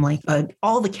family.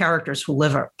 All the characters who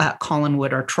live at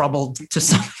Collinwood are troubled to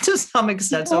some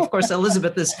extent. So of course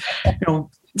Elizabeth is,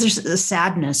 there's a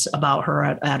sadness about her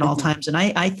at all times. And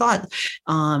I thought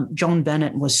Joan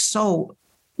Bennett was so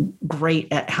great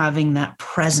at having that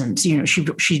presence.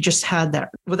 She just had that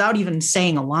without even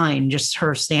saying a line, just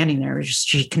her standing there,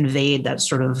 she conveyed that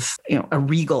sort of, a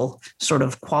regal sort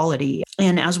of quality.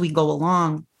 And as we go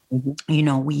along,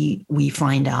 we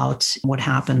find out what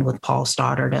happened with Paul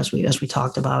Stoddard, as we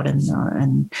talked about,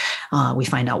 and we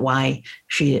find out why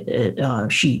she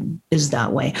is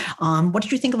that way. What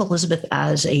did you think of Elizabeth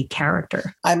as a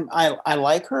character? I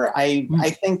like her. I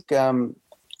think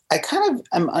I kind of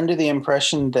am under the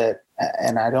impression that,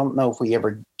 and I don't know if we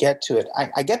ever get to it,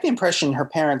 I get the impression her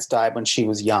parents died when she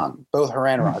was young. Both her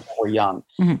and Roger were young.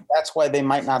 Mm-hmm. That's why they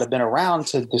might not have been around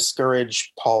to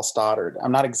discourage Paul Stoddard.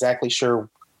 I'm not exactly sure.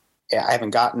 I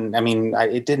haven't gotten,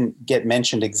 it didn't get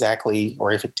mentioned exactly,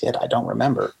 or if it did, I don't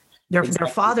remember. Their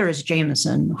father is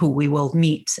Jameson, who we will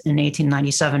meet in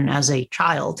 1897 as a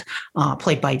child,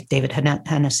 played by David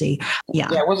Hennessy. Yeah,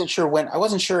 I wasn't sure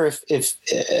if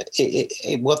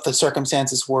what the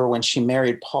circumstances were when she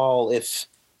married Paul. If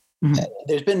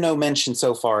there's been no mention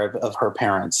so far of her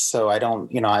parents, so I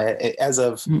don't, as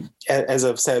of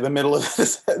say the middle of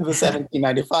the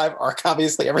 1795 arc,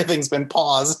 obviously everything's been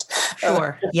paused.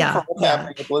 Sure, yeah.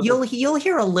 You'll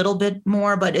hear a little bit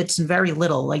more, but it's very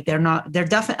little. Like they're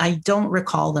definitely. I don't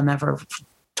recall them ever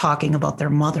talking about their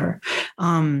mother.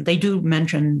 They do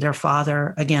mention their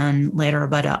father again later,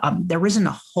 but there isn't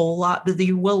a whole lot.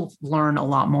 You will learn a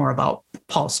lot more about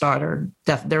Paul Stoddard.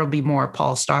 There will be more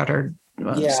Paul Stoddard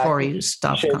story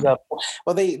stuff shows up.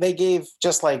 Well, they gave,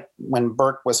 just like when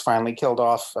Burke was finally killed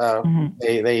off,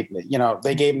 they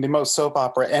gave him the most soap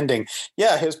opera ending.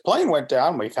 Yeah, his plane went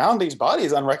down. We found these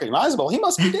bodies unrecognizable. He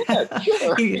must be dead.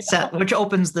 Sure. Which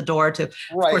opens the door to,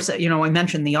 right. Of course, I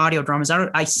mentioned the audio dramas.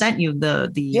 I sent you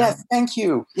the. Yes, thank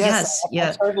you. Yes.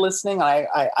 I started listening.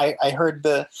 I heard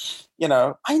the.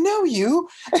 I know you.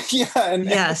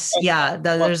 There's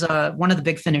one of the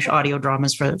big Finnish audio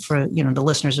dramas for the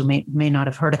listeners who may not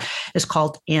have heard it, is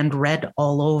called And Red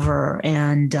All Over,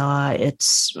 and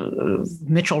it's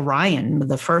Mitchell Ryan,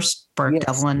 the first Burke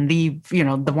Devlin, the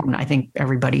one I think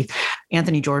everybody.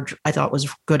 Anthony George I thought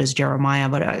was good as Jeremiah,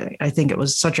 but I think it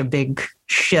was such a big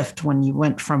shift when you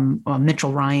went from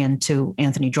Mitchell Ryan to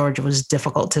Anthony George. It was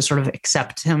difficult to sort of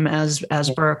accept him as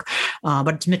Burke,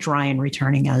 but it's Mitch Ryan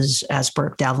returning as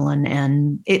Burke Devlin,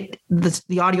 and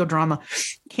the audio drama,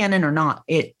 canon or not,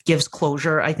 it gives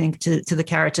closure, I think, to the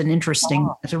character.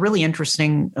 It's a really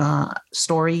interesting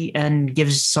story, and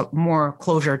gives some more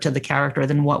closure to the character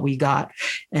than what we got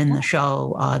in the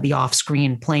show, the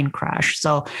off-screen plane crash.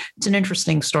 So it's an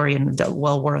interesting story and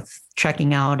well worth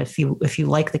checking out if you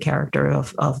like the character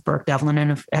of Burke Devlin,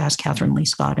 and it has Catherine Lee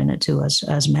Scott in it too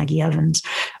as Maggie Evans,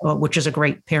 which is a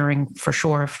great pairing for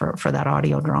sure for that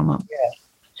audio drama.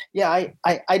 Yeah,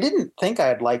 I didn't think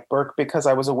I'd like Burke because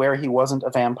I was aware he wasn't a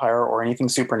vampire or anything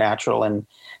supernatural,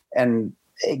 and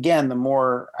again, the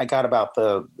more I got about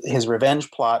his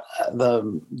revenge plot,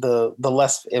 the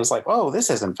less it was like, oh, this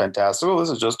isn't fantastic. Oh, this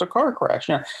is just a car crash.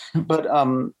 But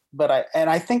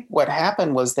I think what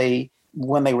happened was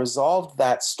when they resolved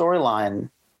that storyline,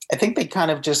 I think they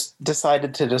kind of just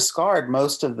decided to discard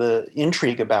most of the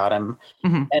intrigue about him,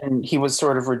 and he was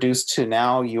sort of reduced to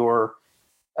now your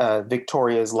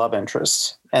Victoria's love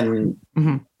interest, and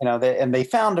they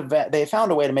found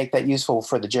a way to make that useful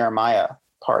for the Jeremiah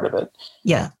part of it.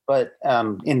 Yeah. But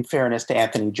in fairness to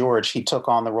Anthony George, he took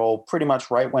on the role pretty much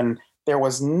right when there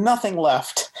was nothing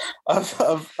left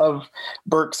of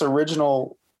Burke's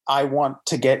original. I want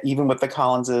to get even with the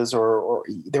Collinses, or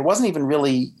there wasn't even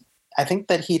really. I think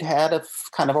that he'd had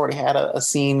already had a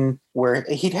scene where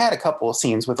he'd had a couple of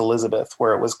scenes with Elizabeth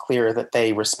where it was clear that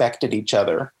they respected each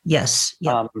other. Yes.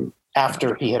 Yep.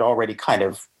 After he had already kind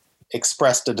of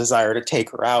expressed a desire to take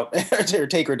her out or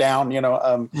take her down,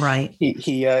 right.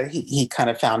 He kind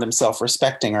of found himself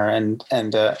respecting her. And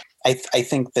I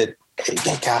think that,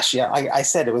 gosh, yeah, I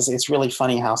said it's really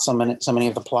funny how so many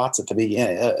of the plots at the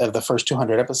beginning of the first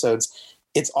 200 episodes,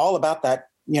 it's all about that,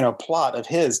 plot of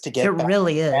his to get. It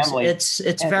really is. Family. It's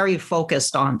very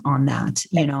focused on that,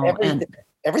 and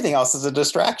everything else is a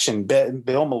distraction.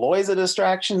 Bill Malloy's a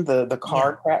distraction. The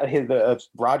car,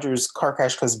 Roger's car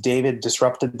crash because David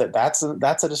disrupted that's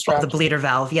a distraction. The bleeder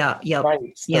valve. Yeah. Yeah.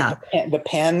 Right. Yeah. The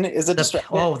pen is a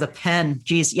distraction. Oh, the pen.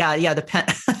 Geez. Yeah. The pen.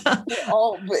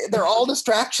 they're all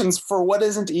distractions for what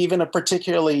isn't even a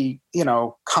particularly,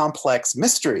 complex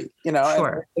mystery,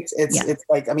 Sure. It's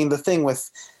like, the thing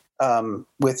with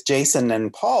Jason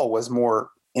and Paul was more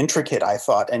intricate, I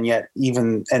thought. And yet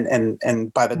even,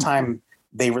 and by the time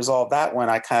they resolved that one,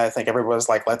 I kind of think everybody was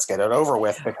like, let's get it over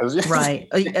with, because right.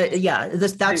 Yeah.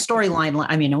 That storyline,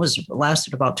 I mean, it was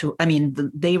lasted about two. I mean,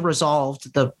 they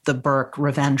resolved the Burke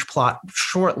revenge plot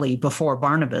shortly before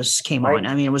Barnabas came on.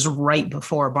 I mean, it was right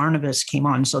before Barnabas came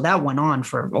on. So that went on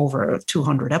for over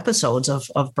 200 episodes of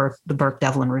the Burke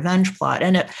Devlin revenge plot.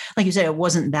 And it, like you said, it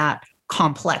wasn't that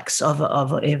complex of a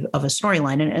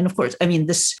storyline. And of course, I mean,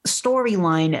 this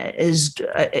storyline is,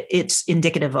 it's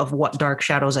indicative of what Dark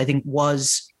Shadows, I think,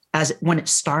 was as when it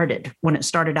started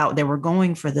out. They were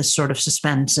going for this sort of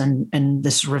suspense and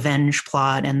this revenge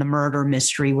plot and the murder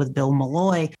mystery with Bill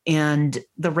Malloy, and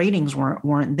the ratings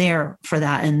weren't there for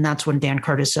that. And that's when Dan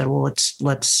Curtis said, well,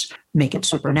 let's make it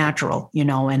supernatural,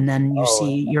 and then you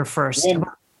see your first.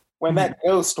 When that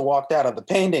ghost walked out of the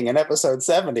painting in episode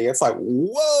 70, it's like,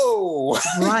 whoa.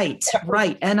 Right.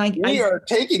 And we are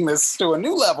taking this to a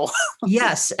new level.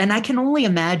 Yes. And I can only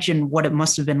imagine what it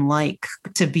must have been like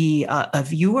to be a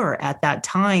viewer at that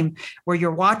time, where you're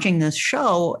watching this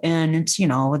show and it's,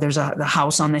 there's the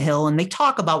house on the hill, and they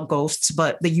talk about ghosts,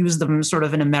 but they use them sort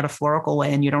of in a metaphorical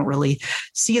way, and you don't really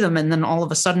see them. And then all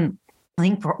of a sudden, I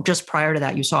think just prior to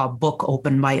that, you saw a book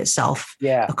open by itself.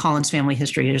 Yeah. The Collins family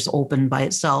history just opened by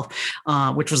itself,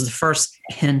 which was the first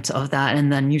hint of that.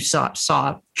 And then you saw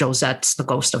Josette's, the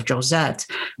ghost of Josette,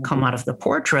 come out of the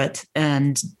portrait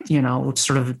and,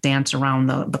 sort of dance around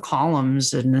the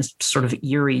columns in this sort of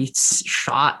eerie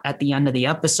shot at the end of the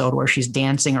episode where she's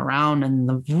dancing around and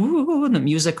the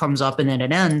music comes up and then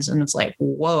it ends. And it's like,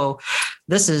 whoa,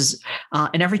 this is,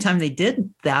 and every time they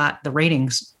did that, the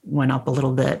ratings went up a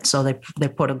little bit. So they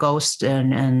put a ghost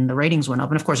and the ratings went up.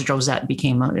 And of course, Josette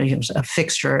became a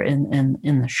fixture in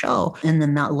the show. And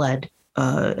then that led,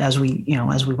 as we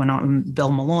went on,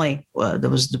 Bill Malloy,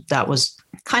 that was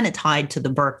kind of tied to the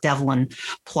Burke Devlin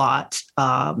plot,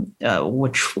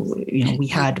 which, we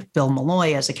had Bill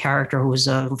Malloy as a character who was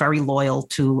very loyal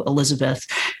to Elizabeth,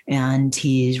 and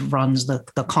he runs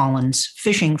the Collins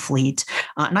fishing fleet.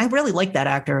 And I really like that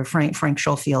actor, Frank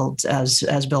Schofield,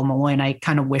 as Bill Malloy. And I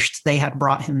kind of wished they had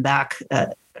brought him back,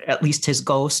 at least his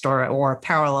ghost or a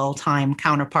parallel time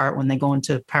counterpart when they go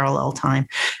into parallel time.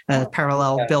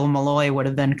 Bill Malloy would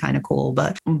have been kind of cool.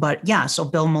 But yeah, so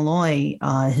Bill Malloy,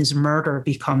 his murder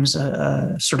becomes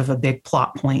a sort of a big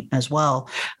plot point as well.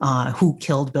 Who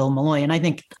killed Bill Malloy? And I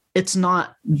think it's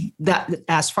not that,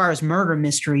 as far as murder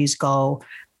mysteries go,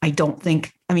 I don't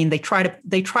think, they try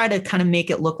to kind of make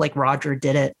it look like Roger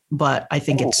did it, but I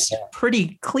think it's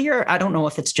pretty clear. I don't know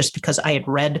if it's just because I had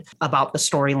read about the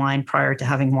storyline prior to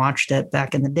having watched it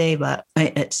back in the day, but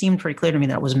it seemed pretty clear to me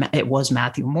that it was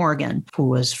Matthew Morgan, who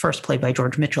was first played by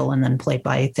George Mitchell and then played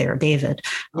by Thayer David.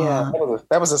 Yeah,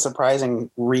 that was a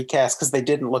surprising recast because they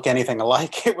didn't look anything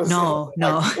alike. It was no.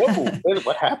 Whoa,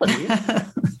 what happened?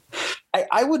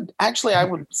 I would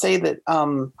say that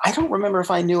I don't remember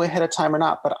if I knew ahead of time or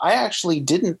not, but I actually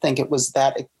didn't think it was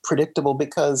that predictable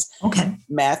because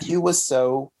Matthew was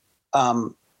so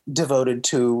devoted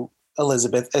to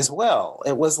Elizabeth as well.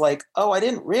 It was like, I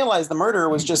didn't realize the murderer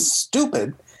was just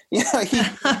stupid.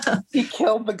 He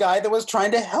killed the guy that was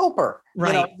trying to help her.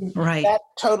 Right. That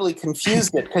totally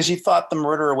confused it because you thought the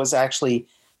murderer was actually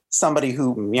somebody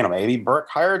who, maybe Burke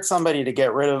hired somebody to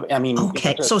get rid of.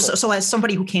 So as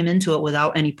somebody who came into it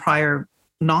without any prior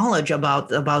knowledge about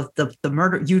the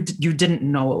murder, you didn't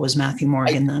know it was Matthew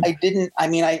Morgan then? I didn't.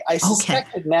 I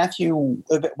suspected Matthew.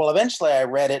 Well, eventually I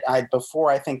read it.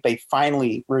 Before I think they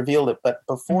finally revealed it, but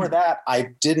before that,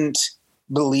 I didn't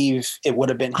believe it would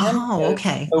have been him. Oh,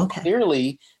 okay. So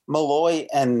clearly, Malloy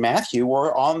and Matthew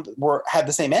had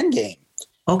the same end game.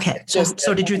 Okay.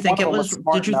 So did you think it was?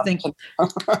 Did you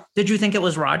think it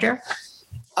was Roger?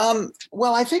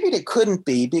 Well, I figured it couldn't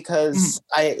be because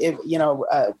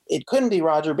it couldn't be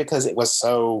Roger because it was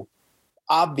so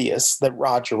obvious that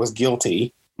Roger was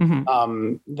guilty.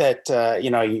 That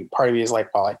part of you is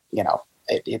like, well,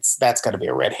 that's got to be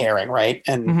a red herring, right?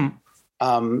 And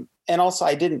and also,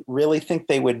 I didn't really think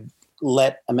they would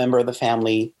let a member of the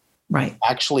family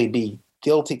actually be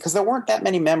guilty because there weren't that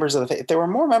many members of the if there were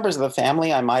more members of the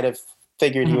family, I might have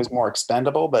figured he was more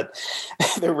expendable, but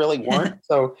there really weren't.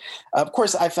 So of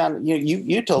course I found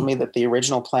you told me that the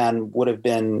original plan would have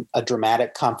been a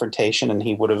dramatic confrontation and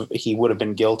he would have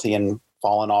been guilty and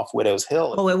fallen off Widow's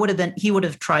Hill. Oh, he would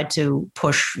have tried to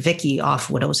push Vicky off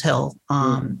Widow's Hill.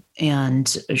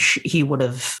 And he would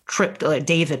have tripped.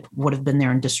 David would have been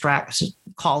there and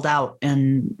called out,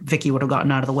 and Vicky would have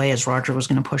gotten out of the way as Roger was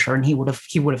going to push her, and he would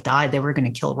have died. They were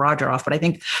going to kill Roger off. But I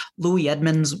think Louis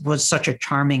Edmonds was such a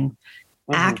charming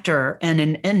actor, and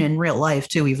in real life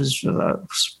too, he was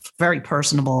very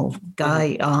personable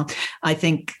guy. I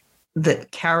think the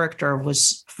character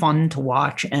was fun to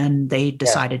watch, and they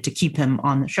decided to keep him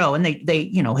on the show. And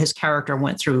they, his character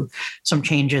went through some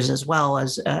changes as well,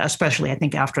 as especially I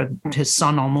think after his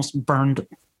son almost burned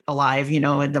alive,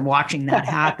 and then watching that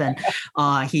happen,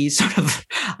 he sort of,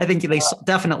 I think they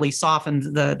definitely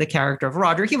softened the character of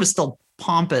Roger. He was still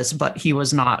pompous, but he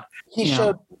was not. He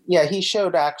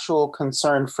showed actual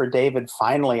concern for David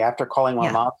finally, after calling him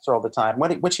a monster all the time,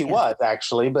 which he was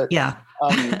actually. But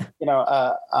I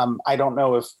don't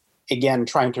know if, again,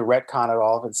 trying to retcon it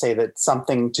all and say that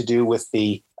something to do with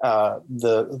the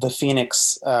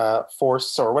Phoenix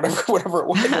force or whatever it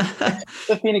was,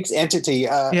 the Phoenix entity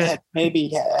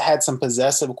had some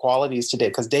possessive qualities today,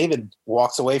 because David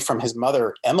walks away from his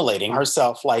mother emulating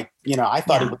herself. Like, I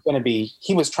thought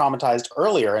he was traumatized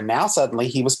earlier, and now suddenly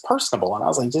he was personable. And I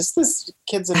was like, just this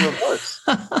kid's in reverse.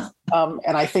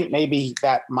 And I think maybe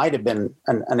that might have been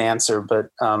an answer, but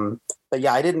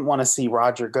yeah, I didn't want to see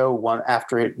Roger go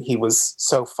after he was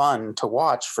so fun to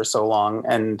watch for so long.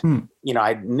 And,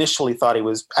 I initially thought he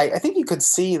was, I think you could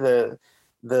see the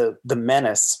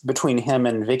menace between him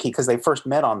and Vicky, because they first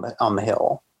met on the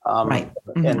hill. Right.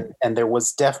 Mm-hmm. And there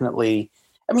was definitely,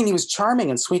 he was charming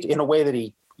and sweet in a way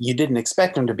that you didn't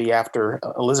expect him to be after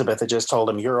Elizabeth had just told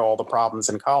him, "You're all the problems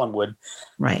in Collinwood."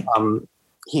 Right.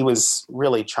 He was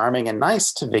really charming and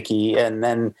nice to Vicky. And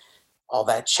then all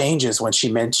that changes when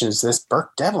she mentions this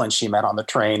Burke Devlin she met on the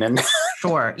train. And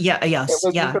sure. Yeah. Yes.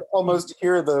 You could almost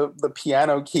hear the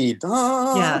piano key.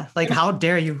 Yeah. Like, how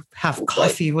dare you have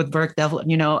coffee with Burke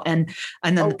Devlin, and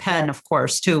then the pen, of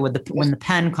course, too, when the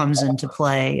pen comes into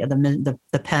play,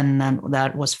 the pen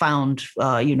that was found,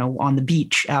 on the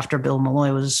beach after Bill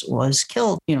Malloy was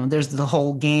killed. There's the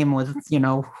whole game with,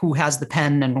 who has the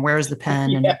pen and where's the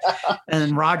pen.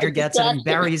 And Roger gets it and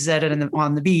buries it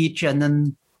on the beach, and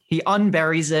then he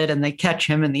unburies it and they catch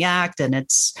him in the act. And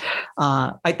it's,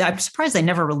 I'm surprised they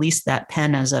never released that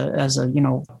pen as a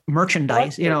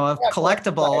merchandise, a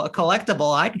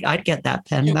collectible. I'd get that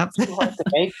pen. Too hard to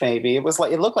make, maybe. It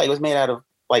looked like it was made out of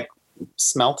like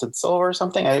smelted silver or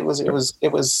something. It was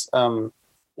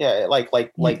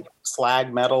like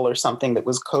slag metal or something that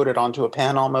was coated onto a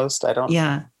pen almost. It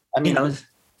was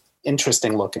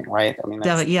interesting looking, right?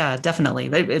 Definitely.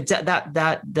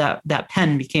 That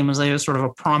pen became as a sort of a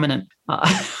prominent,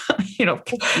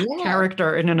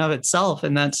 character in and of itself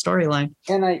in that storyline.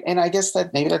 And I guess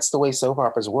that maybe that's the way soap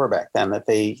operas were back then, that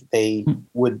they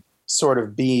would sort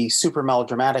of be super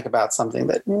melodramatic about something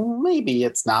that maybe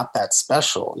it's not that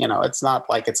special. It's not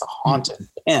like it's a haunted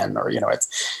pen, or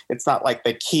it's not like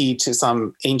the key to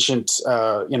some ancient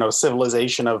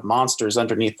civilization of monsters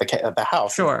underneath the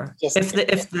house. Sure. If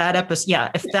that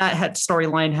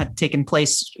storyline had taken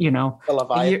place,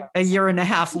 a year and a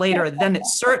half later, then it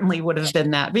certainly would have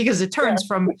been that, because it turns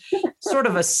from sort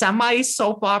of a semi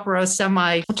soap opera,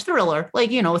 semi thriller,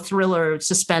 thriller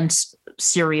suspense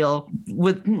serial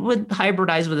with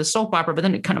hybridized with a soap opera, but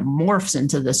then it kind of morphs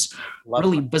into this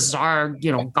really bizarre,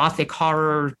 gothic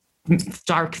horror,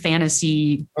 dark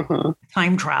fantasy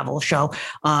time travel show,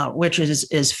 which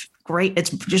is great.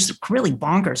 It's just really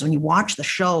bonkers when you watch the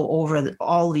show over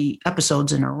all the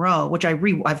episodes in a row, which I've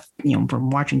been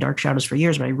watching Dark Shadows for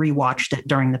years, but I rewatched it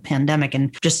during the pandemic,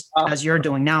 and just as you're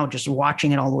doing now, just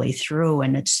watching it all the way through.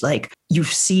 And it's like, you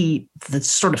see the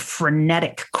sort of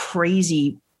frenetic,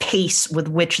 crazy pace with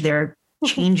which they're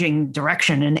changing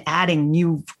direction and adding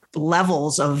new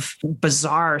levels of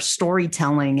bizarre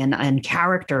storytelling and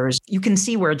characters. You can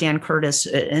see where Dan Curtis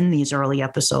in these early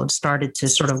episodes started to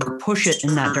sort of push it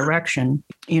in that direction.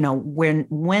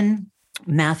 When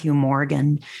Matthew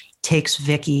Morgan takes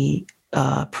Vicky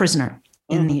prisoner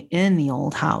in the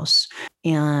old house,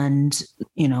 and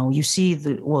you see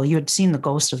you had seen the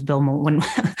ghost of Bill Malloy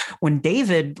when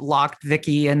David locked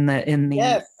Vicky in the in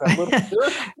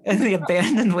the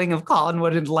abandoned wing of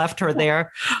Collinwood and left her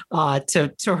there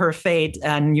to her fate,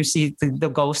 and you see the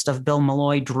ghost of Bill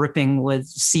Malloy dripping with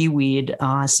seaweed,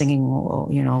 singing,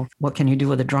 what can you do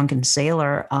with a drunken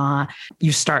sailor?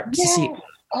 You start to see.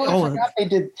 I forgot they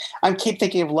did. I keep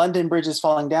thinking of London Bridge is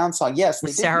Falling Down song. Yes, they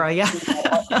did. Sarah,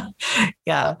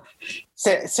 yeah.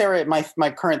 Sarah,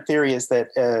 my current theory is that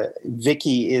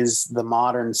Vicky is the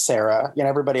modern Sarah.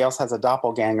 Everybody else has a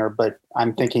doppelganger, but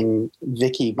I'm thinking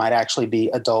Vicky might actually be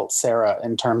adult Sarah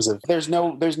in terms of there's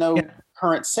no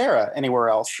current Sarah anywhere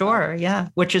else. Sure, yeah.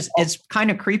 Which is kind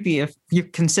of creepy if you're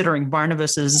considering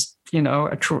Barnabas is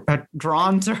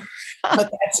drawn to her.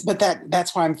 but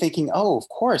that's why I'm thinking, of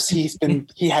course he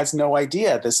has no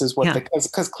idea this is what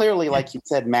because clearly, like you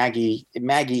said, Maggie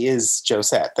is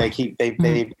Josette. They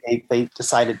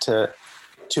decided to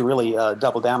to really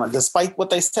double down on, despite what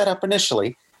they set up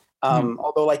initially.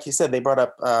 Although, like you said, they brought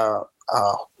up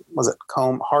was it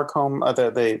Harcombe,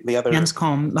 the other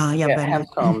Hanscombe,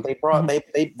 Hanscombe. They brought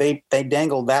they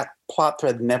dangled that plot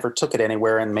thread, never took it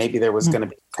anywhere, and maybe there was going to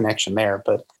be a connection there.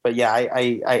 But yeah,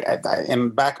 I in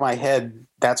the back of my head,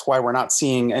 that's why we're not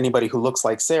seeing anybody who looks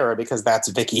like Sarah, because that's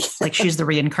Vicky. Like she's the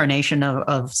reincarnation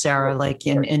of Sarah. Like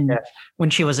when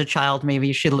she was a child,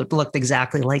 maybe she looked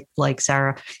exactly like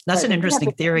Sarah. That's an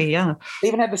interesting theory. Yeah, they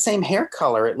even had the same hair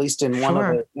color, at least in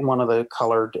one of the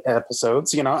colored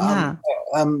episodes.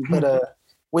 But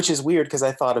which is weird because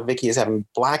I thought of Vicky as having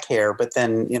black hair, but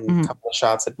then in a couple of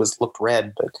shots it looked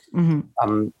red, but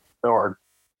or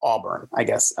auburn, I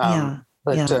guess. I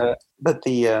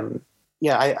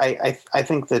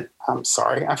think that I'm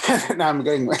sorry. Now I'm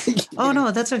getting. Oh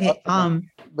no, that's okay.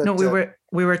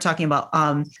 We were talking about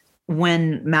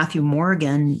when Matthew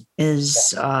Morgan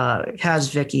has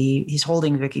Vicky, he's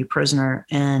holding Vicky prisoner,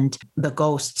 and the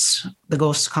ghosts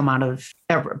come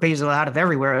basically out of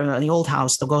everywhere. The old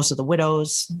house, the ghosts of the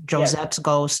widows, Josette's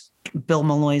ghost, Bill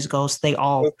Malloy's ghost, they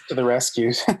all go to the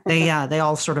rescues. they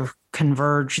all sort of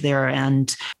converge there.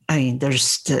 And I mean,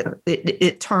 there's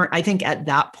I think at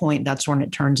that point, that's when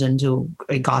it turns into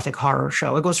a gothic horror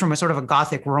show. It goes from a sort of a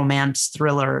gothic romance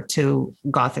thriller to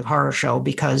gothic horror show,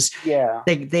 because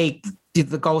the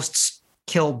ghosts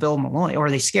kill Bill Malloy, or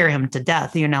they scare him to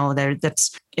death. And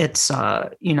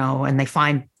they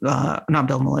find not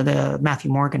Bill Malloy,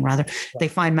 Matthew Morgan rather. They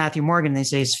find Matthew Morgan. They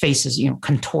say his face is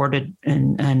contorted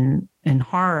in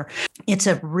horror. It's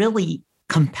a really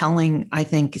compelling, I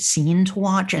think, scene to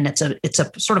watch, and it's a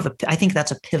sort of I think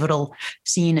that's a pivotal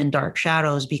scene in Dark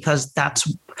Shadows, because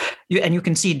you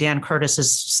can see Dan Curtis's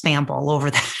stamp all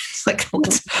over that. It's like,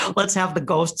 let's have the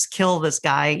ghosts kill this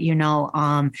guy, I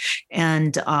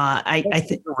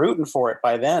think you're rooting for it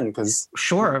by then, because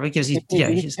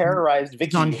he's terrorized Vicky.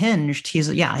 He's unhinged.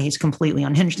 He's completely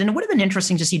unhinged. And it would have been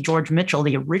interesting to see George Mitchell,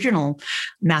 the original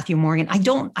Matthew Morgan. I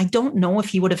don't know if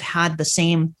he would have had the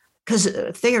same, because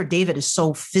Thayer David is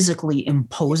so physically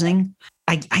imposing.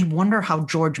 I wonder how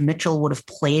George Mitchell would have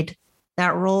played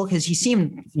that role, because he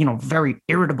seemed, very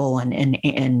irritable and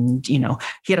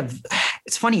he had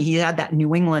it's funny, he had that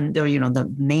New England,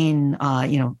 the Maine,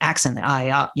 accent,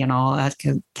 I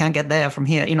can't get there from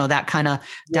here, that kind of,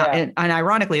 and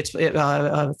ironically, it's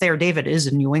Thayer David is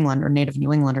a New Englander, native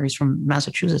New Englander. He's from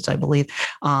Massachusetts, I believe.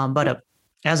 But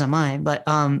as am I, but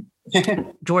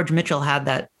George Mitchell had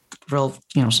that real,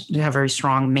 very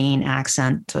strong Maine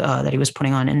accent that he was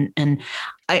putting on. And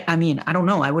I mean, I don't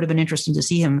know. I would have been interested to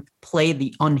see him play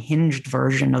the unhinged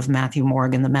version of Matthew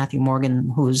Morgan, the Matthew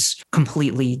Morgan who's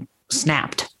completely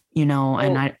snapped,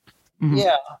 and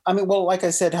Yeah. I mean, well, like I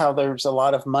said, how there's a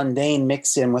lot of mundane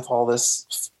mixed in with all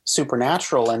this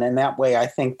supernatural. And in that way, I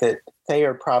think that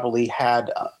Thayer probably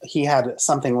had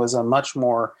something was a much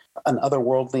more an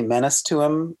otherworldly menace to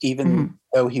him, even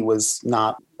though he was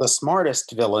not the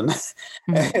smartest villain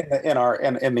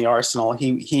in the arsenal.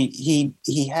 He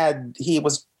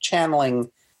was channeling.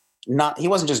 He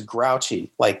wasn't just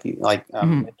grouchy like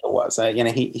Mitchell was.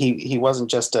 He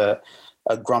wasn't just a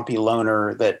grumpy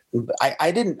loner. That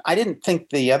I didn't think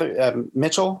the other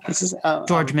Mitchell. This is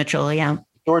George Mitchell. Yeah,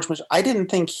 George Mitchell. I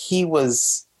didn't think he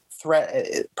was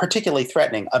particularly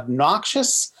threatening,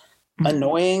 obnoxious,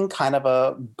 annoying, kind of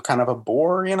a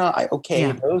bore.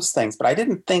 Those things. But I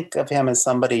didn't think of him as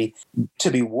somebody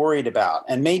to be worried about.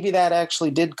 And maybe that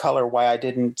actually did color why I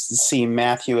didn't see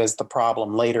Matthew as the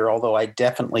problem later. Although I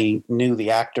definitely knew the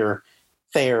actor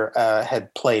Thayer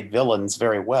had played villains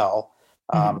very well.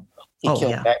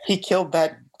 He killed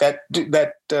that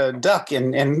duck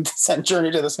in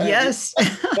Journey to the Center. Yes.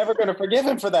 Never going to forgive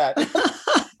him for that.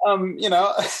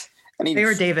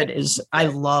 Thayer David is. I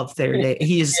love Thayer David. I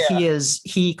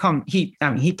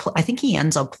think he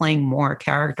ends up playing more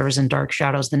characters in Dark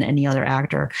Shadows than any other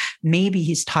actor. Maybe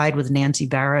he's tied with Nancy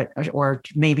Barrett, or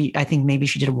maybe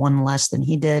she did one less than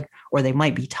he did, or they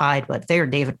might be tied. But Thayer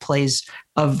David plays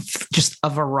of just a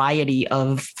variety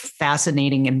of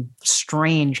fascinating and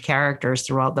strange characters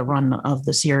throughout the run of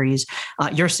the series.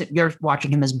 You're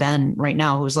watching him as Ben right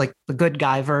now, who's like the good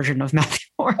guy version of Matthew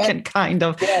Morgan, kind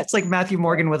of. Yes. It's like Matthew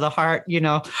Morgan with a heart,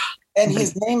 And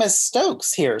his name is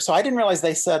Stokes here, so I didn't realize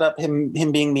they set up him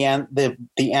being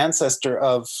the ancestor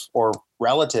of, or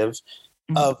relative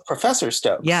of, Professor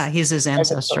Stokes. Yeah, he's his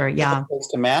ancestor. As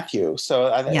opposed to Matthew. So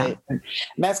and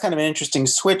that's kind of an interesting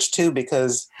switch too,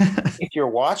 because if you're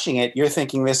watching it, you're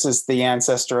thinking this is the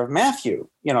ancestor of Matthew,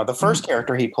 the first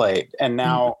character he played, and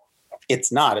now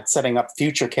it's not. It's setting up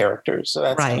future characters. So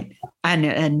that's right.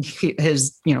 And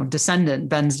his, descendant,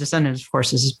 Ben's descendant, of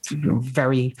course, is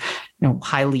very,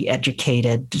 highly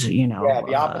educated, the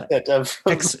opposite of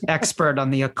expert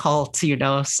on the occult,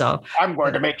 so I'm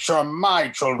going to make sure my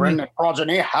children and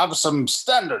progeny have some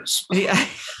standards. Yeah.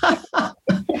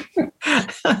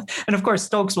 And of course,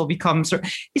 Stokes will become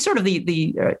he's sort of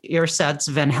the ersatz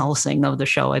Van Helsing of the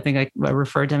show. I think I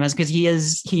referred to him as, because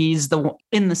he's the,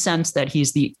 in the sense that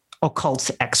he's the occult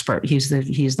expert. He's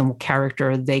the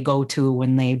character they go to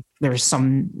when there's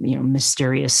some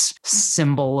mysterious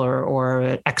symbol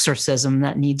or exorcism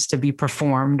that needs to be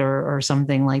performed or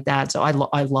something like that. So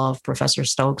I love Professor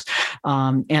Stokes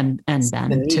and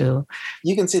Ben too.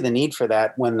 You can see the need for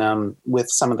that when with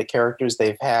some of the characters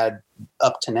they've had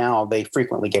up to now, they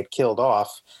frequently get killed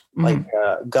off. Like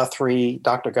Guthrie,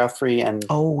 Dr. Guthrie, and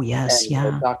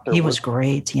Dr. He was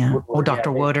great, Woodward,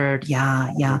 Dr. Woodward,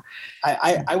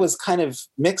 I was kind of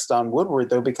mixed on Woodward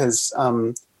though, because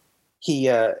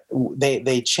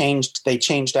they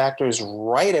changed actors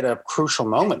right at a crucial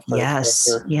moment. For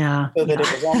so that it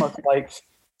was almost like,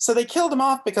 so they killed him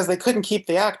off because they couldn't keep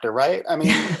the actor, right? I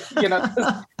mean,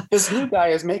 this new guy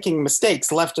is making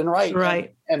mistakes left and right.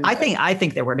 Right. And I think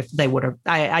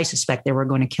I suspect they were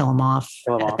going to kill him off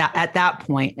at that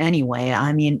point anyway.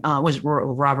 I mean, was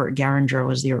Robert Garringer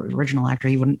was the original actor.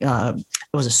 He wouldn't, it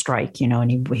was a strike,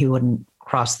 and he wouldn't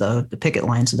cross the picket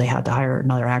line. So they had to hire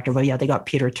another actor, but they got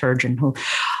Peter Turgeon, who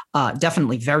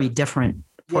definitely very different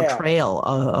portrayal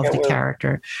of the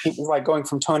character. It was like going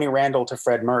from Tony Randall to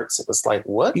Fred Mertz. It was like,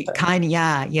 what? Kind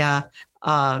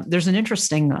of, there's an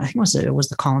interesting, I think it was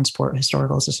the Collinsport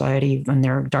Historical Society in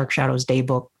their Dark Shadows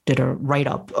Daybook did a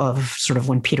write-up of sort of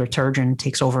when Peter Turgeon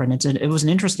takes over. And it was an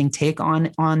interesting take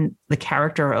on the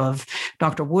character of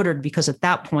Dr. Woodward, because at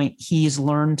that point he's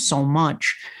learned so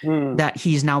much that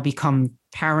he's now become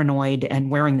paranoid and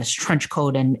wearing this trench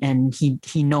coat, and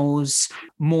he knows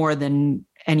more than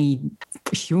any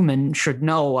human should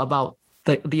know about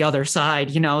the other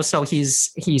side, so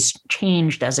he's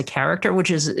changed as a character, which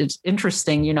is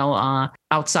interesting,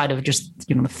 outside of just,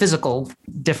 the physical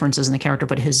differences in the character,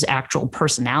 but his actual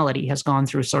personality has gone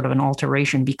through sort of an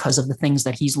alteration because of the things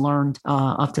that he's learned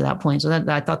up to that point. So that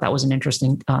I thought that was an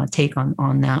interesting take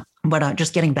on that. But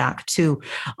just getting back to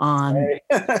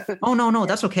oh, no,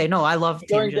 that's okay. No, I love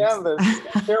going down the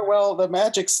stairwell, the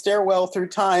magic stairwell through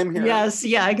time here. Yes.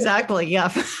 Yeah, exactly.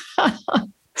 Yeah.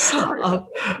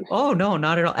 Oh no,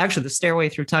 not at all. Actually, the stairway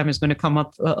through time is going to come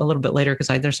up a little bit later, because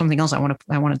there's something else I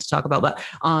wanted to talk about. But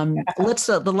let's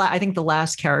I think the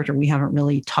last character we haven't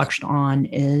really touched on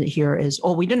here is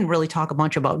we didn't really talk a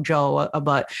bunch about Joe,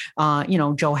 but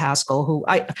Joe Haskell, who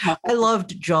I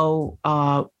loved Joe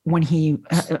when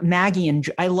Maggie and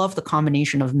I love the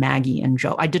combination of Maggie and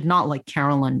Joe. I did not like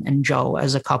Carolyn and Joe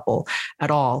as a couple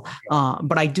at all,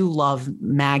 but I do love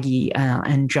Maggie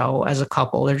and Joe as a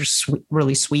couple. They're just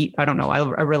really sweet. I don't know.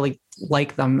 I really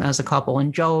like them as a couple.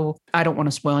 And Joe, I don't want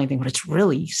to spoil anything, but it's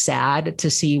really sad to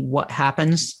see what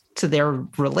happens to their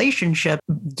relationship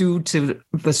due to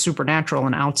the supernatural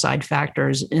and outside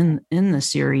factors in the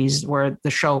series, where the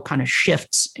show kind of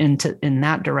shifts in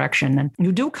that direction. And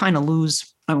you do kind of lose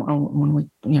when we,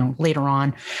 later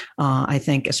on, I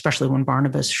think, especially when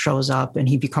Barnabas shows up and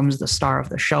he becomes the star of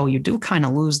the show, you do kind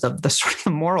of lose the sort of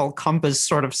the moral compass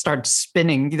sort of starts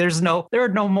spinning. There are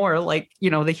no more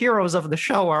the heroes of the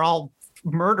show are all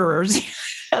murderers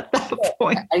at that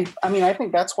point. I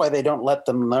think that's why they don't let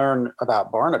them learn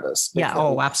about Barnabas. Yeah.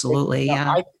 Oh, absolutely.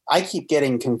 I keep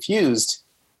getting confused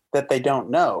that they don't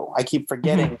know. I keep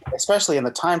forgetting, especially in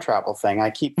the time travel thing. I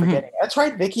keep forgetting. That's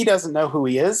right. Vicky doesn't know who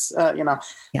he is,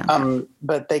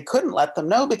 but they couldn't let them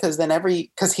know, because then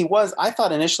I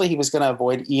thought initially he was going to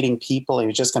avoid eating people. He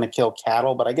was just going to kill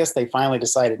cattle, but I guess they finally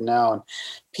decided no. And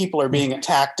people are being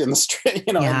attacked in the street,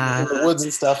 in the woods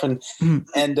and stuff. And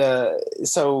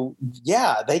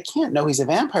they can't know he's a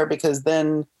vampire, because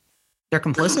then they're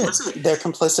complicit. They're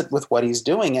complicit with what he's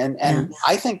doing. And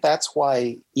I think that's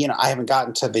why, I haven't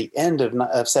gotten to the end of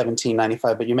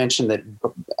 1795, but you mentioned that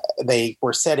they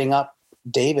were setting up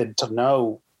David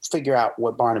to figure out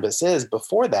what Barnabas is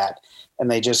before that. And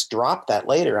they just dropped that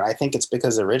later. And I think it's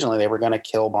because originally they were going to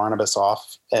kill Barnabas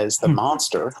off as the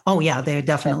monster. Oh yeah, they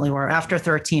definitely were. After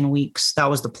 13 weeks, that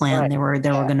was the plan. Right.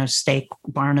 They were going to stake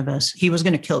Barnabas. He was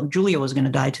going to kill, Julia was going to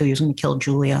die too. He was going to kill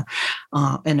Julia.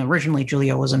 And originally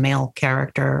Julia was a male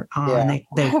character. And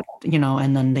they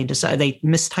and then they decided, they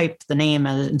mistyped the name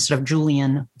instead of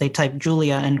Julian, they typed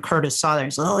Julia, and Curtis saw that.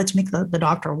 He said, let's make the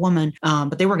doctor a woman.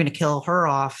 But they were going to kill her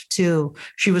off too.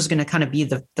 She was going to kind of be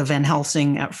the Van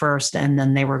Helsing at first. And and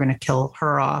then they were going to kill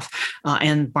her off,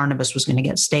 and Barnabas was going to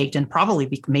get staked, and probably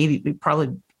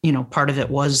part of it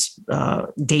was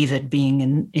David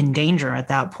being in danger at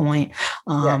that point.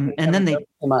 And then they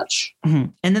much.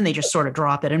 And then they just sort of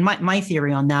drop it. And my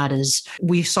theory on that is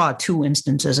we saw 2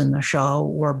 instances in the show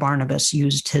where Barnabas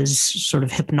used his sort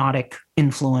of hypnotic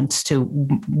influence to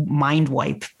mind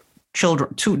wipe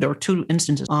children. There were 2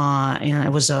 instances. And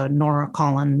it was Nora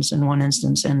Collins in one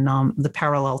instance, and the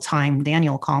parallel time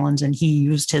Daniel Collins, and he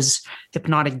used his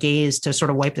hypnotic gaze to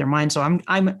sort of wipe their mind. So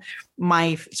I'm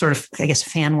my sort of, I guess,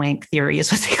 fan wank theory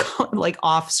is what they call it, like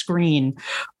off screen,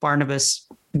 Barnabas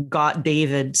got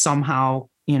David somehow.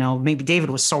 Maybe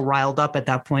David was so riled up at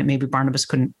that point, maybe Barnabas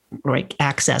couldn't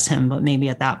access him, but maybe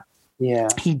at that. Yeah,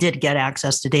 he did get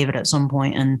access to David at some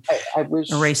point and I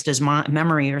wish, erased his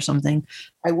memory or something.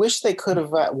 I wish they could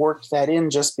have worked that in,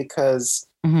 just because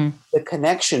the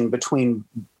connection between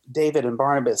David and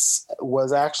Barnabas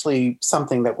was actually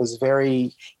something that was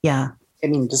very, I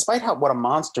mean, despite what a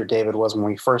monster David was when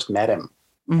we first met him.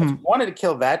 If you wanted to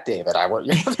kill that David, I want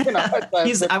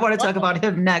to talk about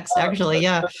him next, actually.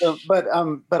 Yeah. But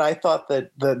I thought that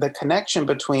the connection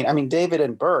between, I mean, David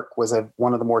and Burke was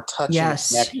one of the more touching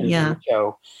connections in the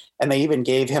show. And they even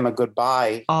gave him a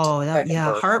goodbye. Oh,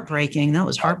 heartbreaking. That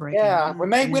was heartbreaking. Yeah.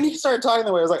 When he started talking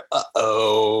that way, I was like,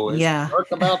 uh-oh, is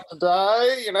Burke about to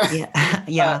die?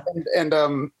 Yeah.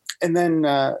 And then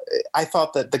I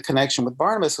thought that the connection with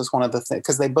Barnabas was one of the things,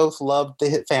 because they both loved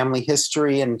the family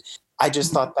history, and I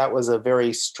just thought that was a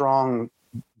very strong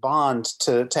bond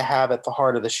to have at the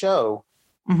heart of the show,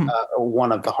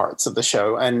 one of the hearts of the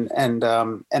show. And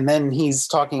then he's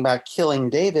talking about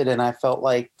killing David, and I felt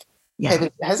like,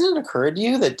 hey, hasn't it occurred to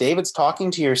you that David's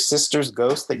talking to your sister's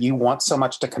ghost that you want so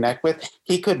much to connect with?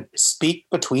 He could speak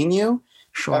between you.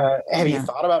 Sure. Have you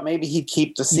thought about maybe he'd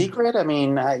keep the secret? I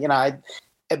mean,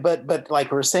 But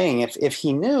like we're saying, if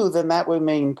he knew, then that would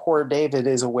mean poor David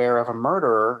is aware of a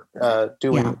murderer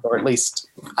or at least,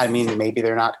 I mean, maybe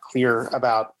they're not clear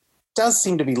about. Does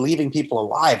seem to be leaving people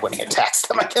alive when he attacks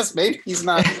them. I guess maybe he's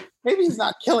not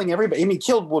killing everybody. I mean, he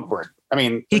killed Woodward. I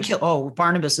mean,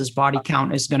 Barnabas's body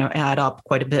count is going to add up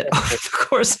quite a bit over the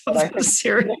course of the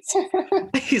series.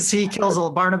 He kills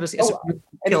Barnabas.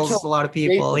 Kills a lot of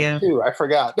people. Jason too. I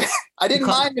forgot. I didn't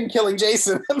mind him killing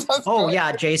Jason.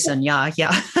 Jason. Yeah.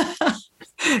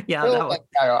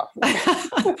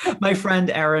 My friend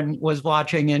Erin was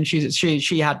watching, and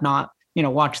she had not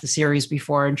watched the series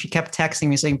before, and she kept texting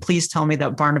me saying, "Please tell me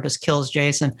that Barnabas kills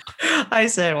Jason." I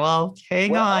said, "Well,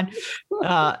 hang on."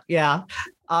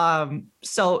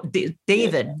 So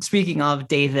David, speaking of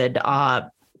David,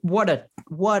 what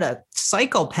a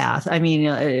psychopath. I mean,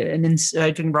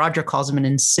 I think Roger calls him an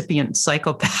incipient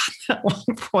psychopath at one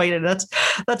point. And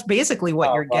that's basically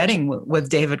what you're getting with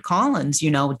David Collins.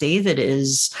 David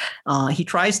is, he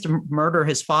tries to murder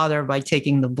his father by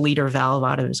taking the bleeder valve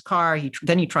out of his car.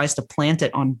 Then he tries to plant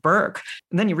it on Burke.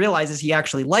 And then he realizes he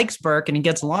actually likes Burke and he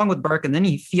gets along with Burke. And then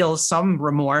he feels some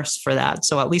remorse for that.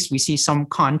 So at least we see some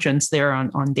conscience there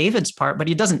on David's part, but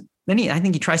he doesn't. Then I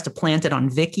think he tries to plant it on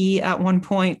Vicky at one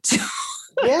point.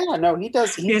 He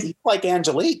does. He's like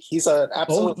Angelique. He's an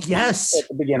absolute at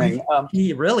the beginning.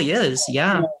 He really is.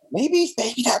 Yeah. Maybe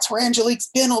that's where Angelique's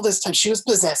been all this time. She was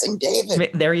possessing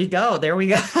David. There you go. There we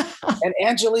go. And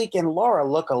Angelique and Laura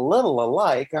look a little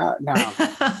alike. No.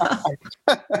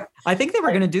 I think they were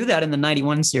going to do that in the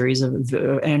 91 series of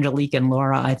Angelique and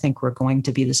Laura. I think we're going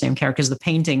to be the same character, because the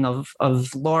painting of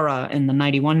Laura in the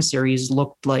 91 series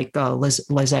looked like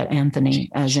Lizette Anthony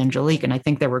as Angelique. And I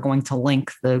think they were going to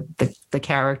link the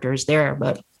characters there.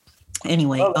 But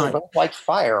anyway, they both like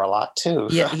fire a lot too.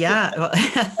 Yeah.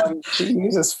 She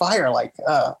uses fire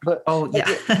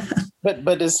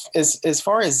but as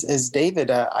far as David,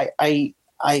 I'm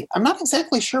not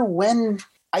exactly sure when.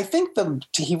 I think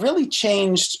he really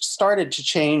started to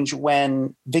change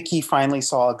when Vicky finally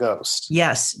saw a ghost.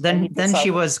 Yes. Then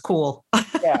she was cool.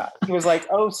 Yeah. He was like,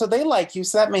 oh, so they like you.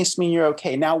 So that makes me you're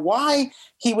okay. Now, why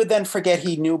he would then forget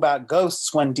he knew about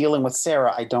ghosts when dealing with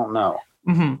Sarah, I don't know.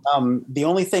 The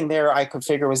only thing there I could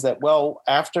figure was that,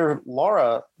 after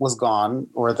Laura was gone,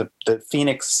 or the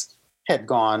Phoenix had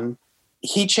gone,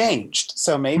 he changed.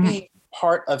 So maybe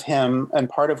part of him and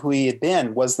part of who he had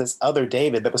been was this other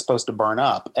David that was supposed to burn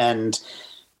up. And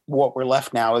what we're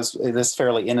left now is this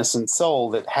fairly innocent soul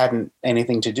that hadn't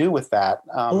anything to do with that.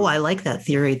 I like that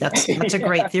theory. That's a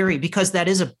great theory, because that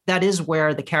is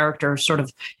where the character sort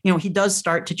of, he does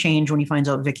start to change when he finds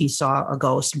out Vicky saw a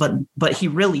ghost, but he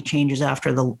really changes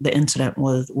after the incident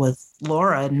with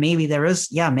Laura. And maybe there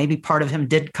is, maybe part of him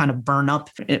did kind of burn up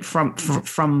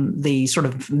from the sort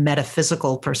of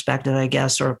metaphysical perspective, I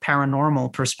guess, or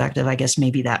paranormal perspective. I guess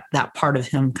maybe that part of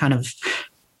him kind of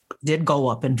did go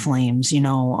up in flames,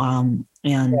 and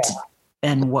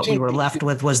what we were left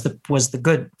with was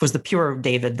the pure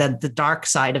David. Then the dark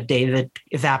side of David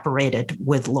evaporated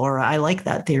with Laura. I like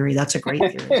that theory. That's a great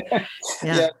theory.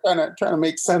 Yeah, trying to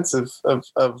make sense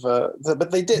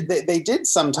but they did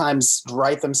sometimes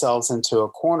write themselves into a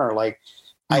corner. Like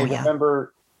I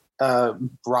remember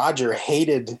Roger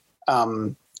hated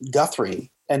Guthrie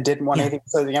and didn't want anything to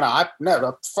say, I've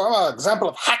never, for an example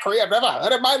of hackery I've never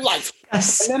heard in my life.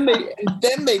 Yes. And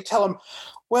then they tell him,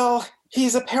 well,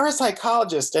 he's a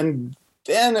parapsychologist. And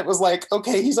then it was like,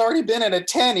 okay, he's already been in a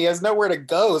 10. He has nowhere to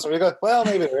go. So we go, well,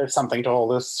 maybe there's something to all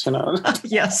this,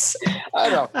 Yes. I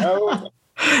don't know.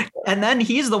 And then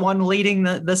he's the one leading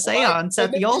the seance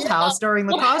at the old house during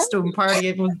the costume party.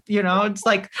 It's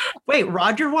like, wait,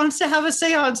 Roger wants to have a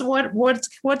seance.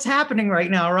 What's happening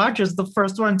right now? Roger's the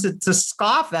first one to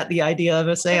scoff at the idea of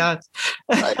a seance.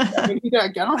 I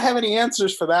don't have any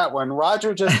answers for that one.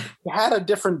 Roger just had a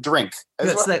different drink.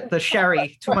 It's the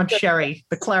sherry, too much sherry,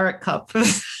 the claret cup.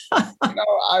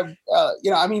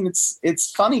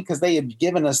 It's funny because they had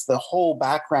given us the whole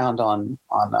background on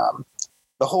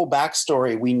the whole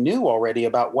backstory. We knew already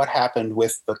about what happened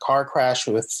with the car crash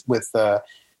with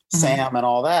Sam and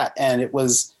all that. And it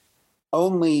was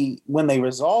only when they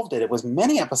resolved it, it was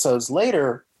many episodes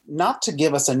later, not to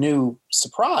give us a new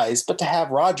surprise, but to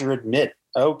have Roger admit,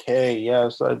 okay,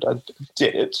 yes, I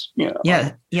did it.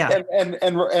 Yeah.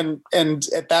 And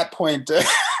at that point,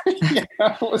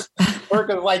 Burke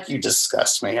was like, you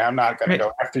disgust me. I'm not going to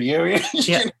go after you.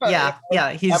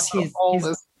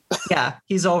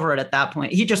 He's over it at that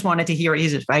point. He just wanted to hear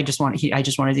it. I just wanted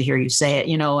to hear you say it,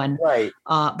 and right.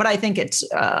 But I think it's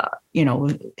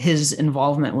his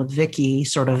involvement with Vicky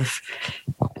sort of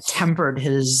tempered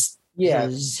his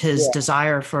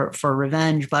desire for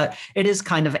revenge. But it is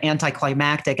kind of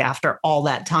anticlimactic after all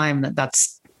that time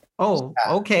that's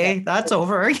okay, that's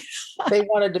over. They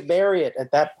wanted to bury it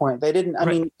at that point. They didn't,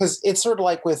 because it's sort of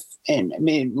like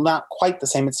not quite the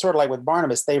same. It's sort of like with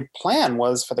Barnabas. Their plan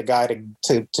was for the guy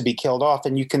to be killed off.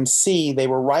 And you can see they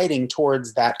were writing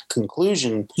towards that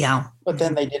conclusion. Yeah. But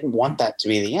then they didn't want that to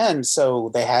be the end.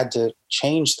 So they had to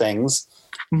change things.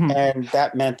 Mm-hmm. And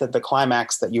that meant that the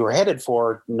climax that you were headed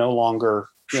for no longer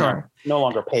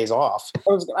pays off.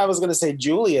 I was going to say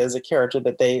Julia is a character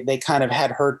that they kind of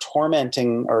had her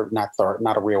tormenting, or not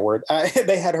a real word.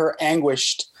 They had her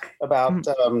anguished about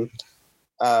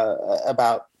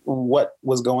what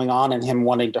was going on and him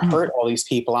wanting to hurt all these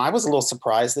people. And I was a little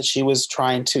surprised that she was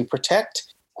trying to protect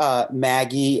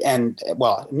Maggie. And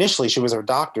initially she was her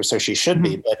doctor, so she should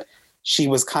be, but she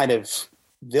was kind of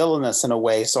villainous in a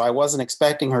way. So I wasn't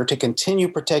expecting her to continue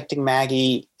protecting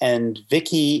Maggie and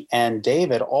Vicky and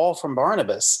David, all from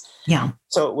Barnabas. Yeah.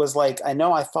 So it was like, I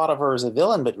know I thought of her as a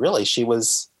villain, but really she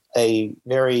was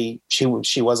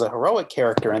she was a heroic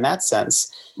character in that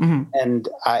sense. Mm-hmm. And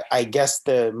I guess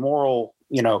the moral,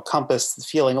 compass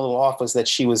feeling a little off was that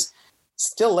she was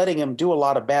still letting him do a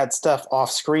lot of bad stuff off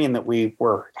screen that we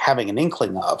were having an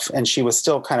inkling of. And she was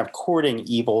still kind of courting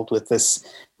evil with this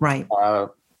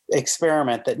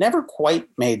experiment that never quite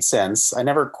made sense. I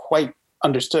never quite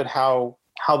understood how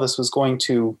this was going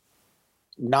to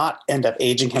not end up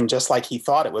aging him just like he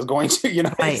thought it was going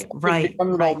to, Right.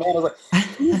 Old man.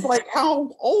 He's like,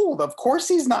 how old? Of course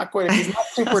he's not going to, he's not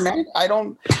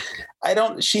supernatural.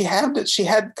 She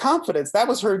had confidence. That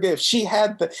was her gift. She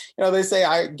had they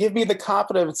say, give me the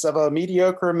confidence of a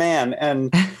mediocre man.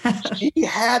 And she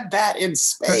had that in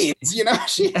spades,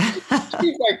 she's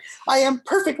like, I am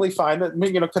perfectly fine,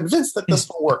 convinced that this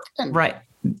will work. And right.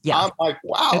 Yeah. I'm like,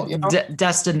 wow,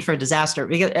 destined for disaster.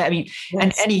 Because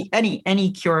and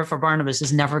any cure for Barnabas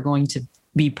is never going to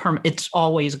be permanent. It's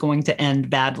always going to end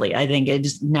badly. I think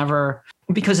it's never,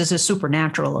 because it's a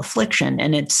supernatural affliction.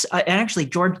 And it's actually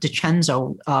George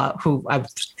DiCenzo, who I've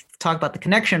talked about the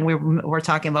connection. We're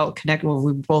talking about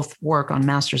we both work on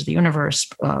Masters of the Universe,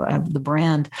 the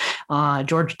brand.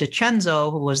 George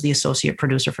DiCenzo, who was the associate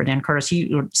producer for Dan Curtis,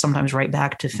 he would sometimes write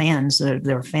back to fans,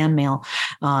 their fan mail.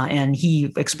 And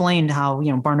he explained how,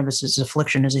 Barnabas's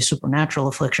affliction is a supernatural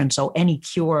affliction. So any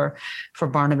cure for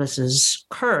Barnabas's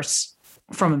curse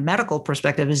from a medical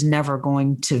perspective is never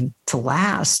going to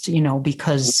last,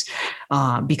 because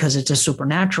it's a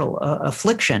supernatural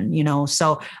affliction,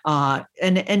 So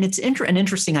and it's an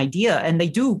interesting idea, and they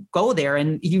do go there,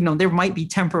 and there might be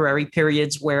temporary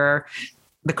periods where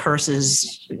the curse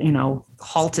is,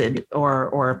 halted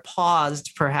or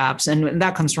paused, perhaps, and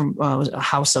that comes from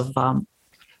House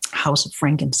of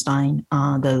Frankenstein,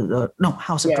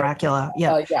 House of Dracula.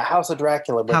 House of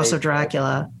Dracula. House of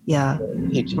Dracula.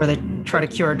 Where they try to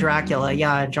cure Dracula.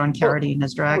 John Carradine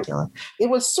as Dracula. It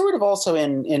was sort of also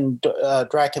in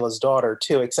Dracula's Daughter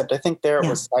too, except I think there it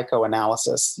was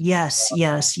psychoanalysis. Yes.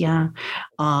 But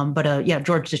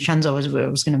George DiCenzo I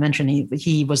was going to mention,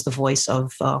 he was the voice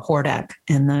of Hordak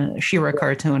in the She-Ra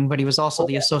cartoon, but he was also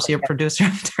the associate producer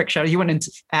of Dark Shadow. He went into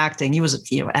acting. He was,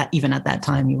 even at that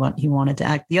time, he wanted to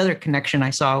act. The other connection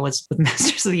I saw was with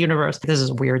Masters of the Universe. This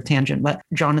is a weird tangent, but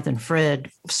Jonathan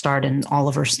Frid starred in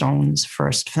Oliver Stone's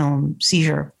first film,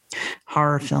 Seizure,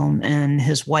 horror film, and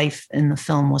his wife in the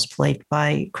film was played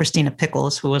by Christina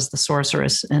Pickles, who was the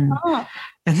sorceress in the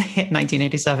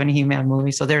 1987 He-Man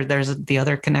movie. So there's the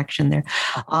other connection there.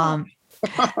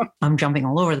 I'm jumping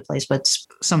all over the place, but it's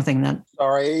something that.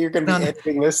 Sorry, you're going to be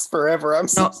editing this forever. I'm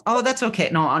so. Oh, that's okay.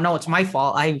 No, it's my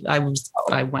fault.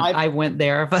 I went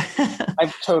there, but.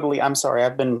 I'm sorry.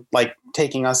 I've been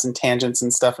taking us in tangents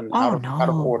and stuff, and out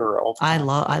of order all the time.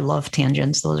 I love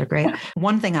tangents. Those are great.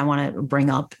 One thing I want to bring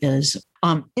up is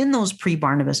in those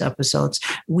pre-Barnabas episodes,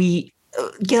 we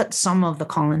get some of the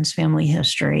Collins family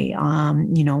history.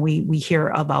 We hear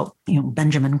about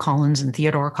Benjamin Collins and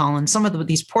Theodore Collins. Some of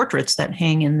these portraits that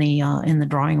hang in the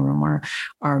drawing room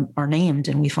are named,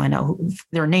 and we find out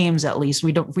their names. At least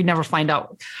we never find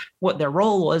out what their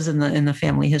role was in the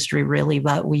family history, really,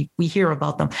 but we hear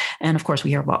about them. And of course, we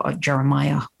hear about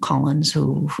Jeremiah Collins,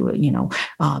 who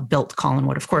built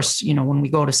Collinwood. Of course, when we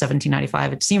go to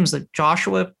 1795, it seems that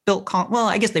Joshua built well,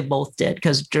 I guess they both did,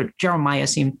 because Jeremiah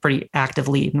seemed pretty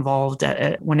actively involved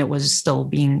when it was still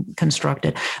being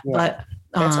constructed. But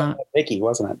that's Vicky,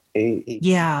 wasn't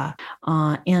it?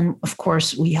 And of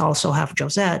course, we also have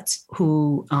Josette,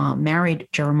 who married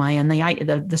Jeremiah. And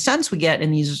the sense we get in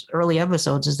these early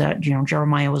episodes is that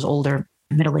Jeremiah was older,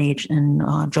 middle-aged, and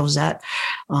Josette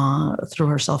threw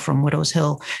herself from Widow's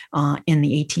Hill in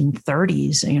the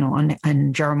 1830s.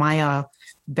 And Jeremiah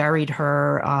buried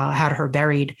her, had her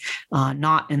buried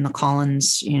not in the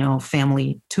Collins,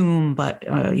 family tomb, but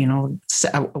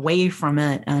away from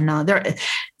it. And there are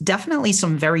definitely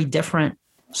some very different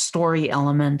story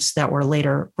elements that were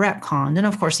later retconned. And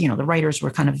of course, the writers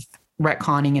were kind of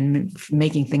retconning and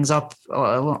making things up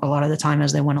a lot of the time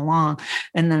as they went along.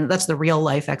 And then that's the real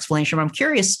life explanation. But I'm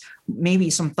curious, maybe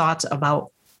some thoughts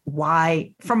about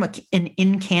why, from an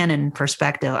in-canon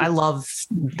perspective. I love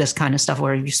this kind of stuff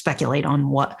where you speculate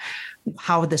on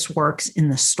how this works in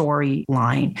the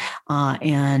storyline.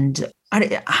 And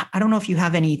I don't know if you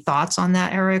have any thoughts on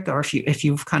that, Eric, or if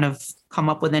you've kind of come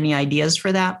up with any ideas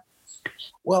for that.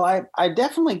 Well, I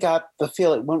definitely got the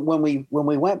feeling when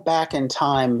we went back in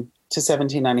time to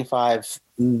 1795,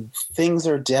 things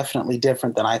are definitely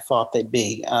different than I thought they'd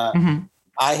be.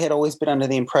 I had always been under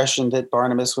the impression that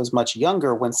Barnabas was much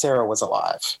younger when Sarah was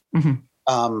alive.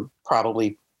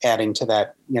 Probably adding to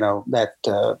that,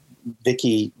 that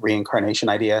Vicky reincarnation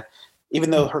idea, even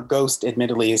though her ghost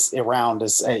admittedly is around,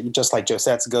 as just like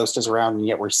Josette's ghost is around, and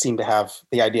yet we seem to have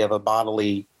the idea of a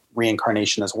bodily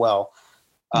reincarnation as well.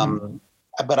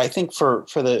 But I think for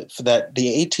the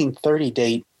 1830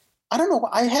 date, I don't know.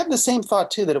 I had the same thought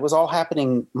too, that it was all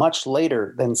happening much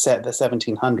later than the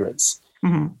 1700s.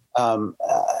 I'm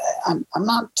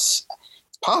not. It's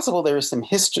possible there is some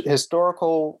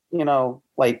historical,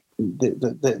 like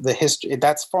the history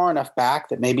that's far enough back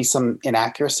that maybe some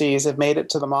inaccuracies have made it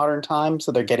to the modern time,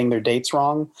 so they're getting their dates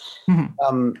wrong.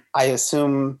 I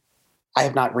assume I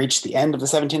have not reached the end of the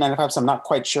 1795, so I'm not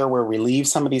quite sure where we leave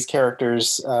some of these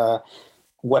characters.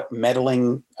 What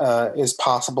meddling is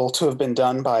possible to have been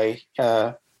done by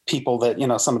people that,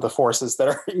 some of the forces that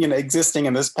are, existing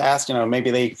in this past,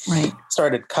 maybe they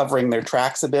started covering their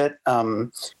tracks a bit. I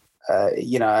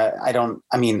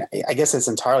guess it's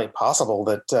entirely possible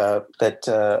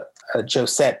that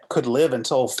Josette could live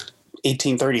until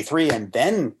 1833 and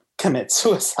then commit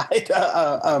suicide.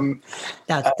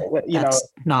 That's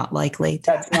not likely.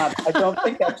 I don't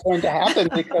think that's going to happen,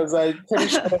 because I'm pretty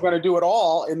sure they're going to do it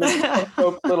all in this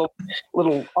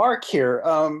little arc here.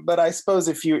 But I suppose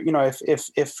if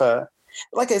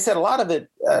like I said, a lot of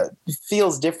it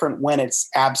feels different when it's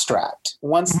abstract.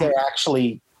 Once they're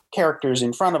actually characters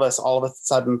in front of us, all of a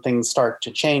sudden things start to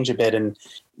change a bit, and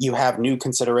you have new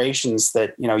considerations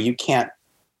that, you can't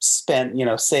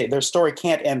spend, say their story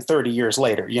can't end 30 years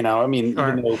later, I mean, Sure.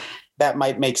 even though that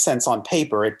might make sense on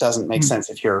paper, it doesn't make sense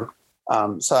if you're,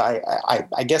 so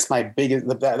I guess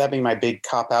that being my big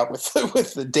cop out with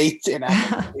the date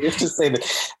inaccuracy is to say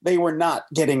that they were not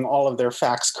getting all of their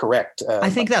facts correct. I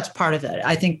think that's part of it.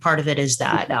 I think part of it is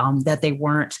that that they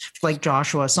weren't like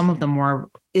Joshua. Some of them were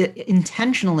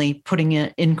intentionally putting in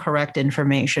incorrect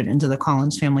information into the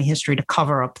Collins family history to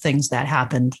cover up things that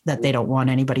happened that they don't want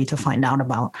anybody to find out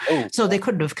about. So they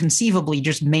could have conceivably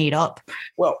just made up,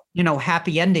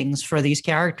 happy endings for these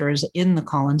characters in the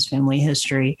Collins family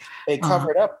history. They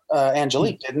covered up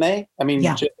Angelique, didn't they? I mean,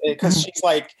 because she's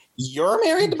like, "You're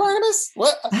married to Barnabas?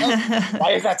 What?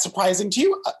 Why is that surprising to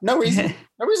you? No reason.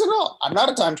 No reason at all. I'm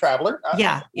not a time traveler."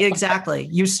 Yeah, exactly.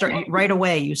 You start right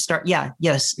away. You start. Yeah.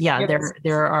 Yes. Yeah.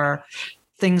 There are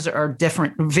things that are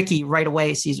different. Vicky right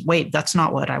away sees, wait, that's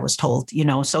not what I was told.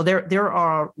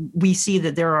 So we see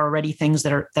that there are already things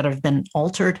that have been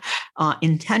altered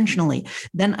intentionally.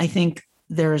 Then I think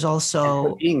there's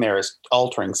also being there is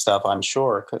altering stuff, I'm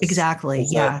sure. Exactly.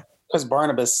 Yeah. Because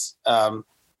Barnabas, I'm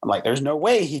like, there's no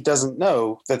way he doesn't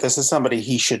know that this is somebody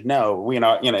he should know.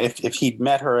 If he'd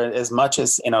met her as much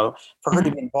as, for her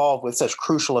to be involved with such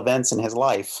crucial events in his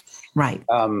life, right?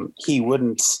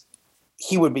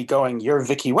 He would be going, "You're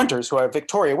Victoria Winters,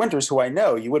 who I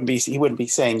know." He wouldn't be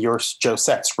saying, "You're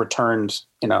Josette's returned,"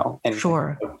 anything.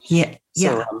 Sure. Yeah.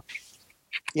 Yeah. So,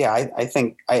 I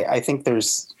think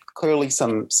there's clearly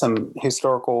some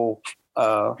historical,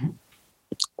 hackery.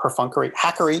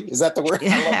 Is that the word?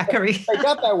 Yeah, hackery. I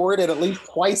got that word in at least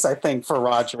twice, I think, for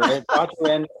Roger.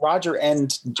 Roger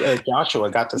and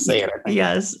Joshua got to say it, I think.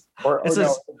 Yes. Or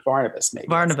Barnabas, maybe.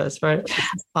 Barnabas, right?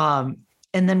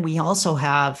 And then we also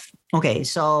have,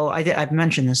 so I've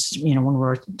mentioned this, when we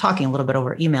were talking a little bit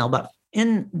over email, but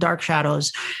in Dark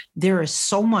Shadows, there is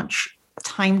so much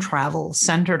time travel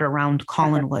centered around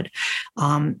Collinwood,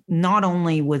 not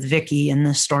only with Vicky in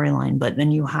this storyline, but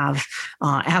then you have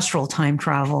astral time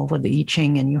travel with the I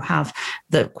Ching, and you have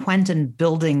the Quentin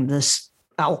building this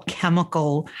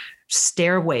alchemical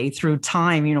stairway through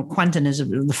time. Quentin is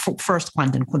the first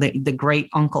Quentin, the great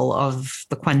uncle of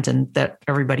the Quentin that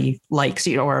everybody likes,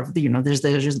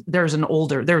 there's an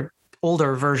older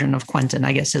version of Quentin,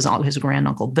 I guess his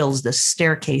granduncle builds this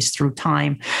staircase through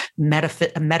time,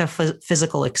 a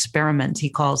metaphysical experiment, he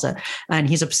calls it. And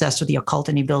he's obsessed with the occult,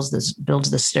 and he builds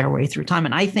this stairway through time.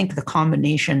 And I think the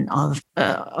combination of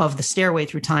the stairway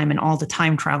through time and all the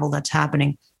time travel that's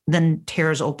happening then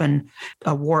tears open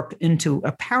a warp into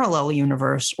a parallel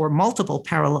universe or multiple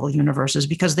parallel universes,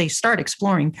 because they start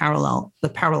exploring the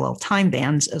parallel time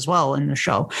bands as well in the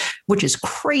show, which is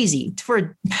crazy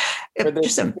for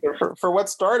what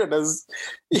started as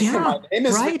my name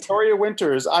is Victoria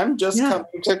Winters. I'm just coming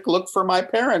to look for my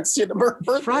parents.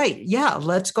 Right. Yeah.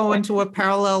 Let's go into a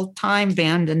parallel time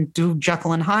band and do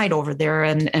Jekyll and Hyde over there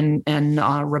and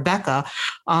Rebecca.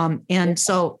 And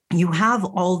so you have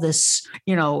all this,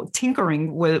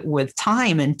 tinkering with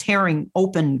time and tearing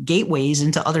open gateways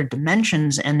into other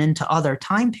dimensions and into other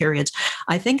time periods.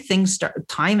 I think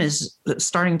time is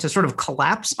starting to sort of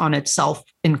collapse on itself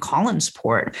in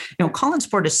Collinsport.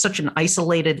 Collinsport is such an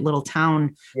isolated little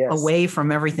town away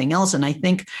from everything else. And I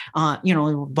think,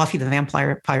 Buffy the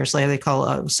Vampire Slayer, they call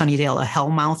Sunnydale a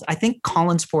hellmouth. I think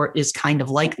Collinsport is kind of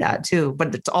like that too,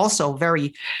 but it's also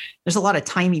there's a lot of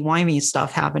timey-wimey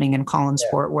stuff happening in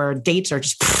Collinsport where dates are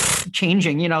just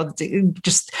changing,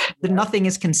 nothing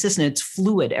is consistent. It's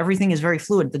fluid. Everything is very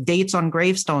fluid. The dates on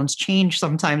gravestones change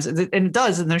sometimes. And it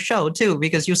does in the show too,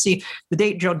 because you'll see the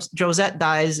date Josette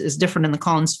dies is different in the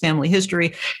Collins family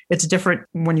history. It's different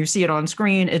when you see it on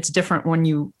screen. It's different when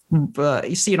you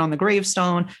see it on the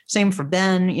gravestone. Same for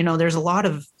Ben. There's a lot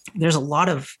of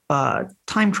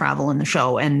time travel in the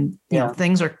show, and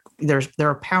things are. There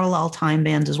are parallel time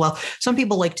bands as well. Some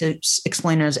people like to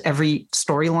explain it as every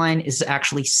storyline is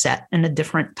actually set in a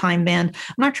different time band.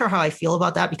 I'm not sure how I feel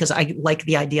about that, because I like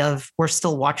the idea of we're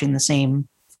still watching the same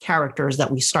characters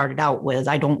that we started out with.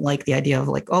 I don't like the idea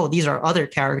of these are other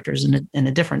characters in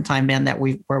a different time band that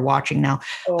we're watching now.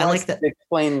 I like that.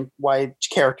 Explain why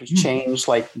characters change,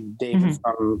 like David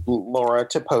from Laura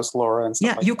to post Laura and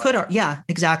stuff. Yeah, you could. Yeah,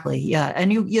 exactly. Yeah,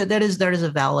 and that is a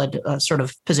valid sort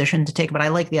of position to take. But I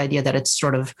like the idea that it's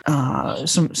sort of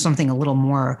something a little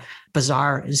more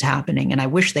bizarre is happening. And I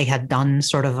wish they had done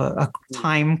sort of a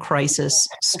time crisis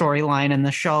storyline in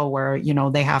the show where,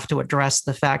 they have to address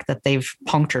the fact that they've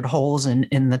punctured holes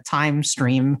in the time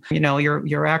stream.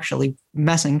 You're actually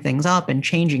messing things up and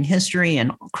changing history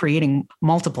and creating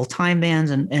multiple time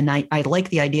bands. And I like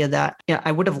the idea that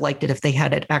I would have liked it if they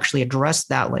had actually addressed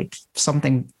that, like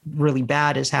something really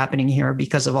bad is happening here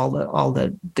because of all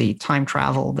the time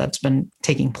travel that's been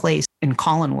taking place in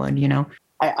Collinwood,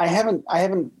 I haven't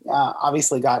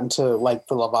obviously gotten to like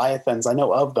the Leviathans. I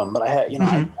know of them, but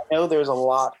I know there's a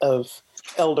lot of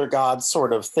elder god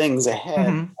sort of things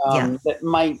ahead that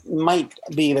might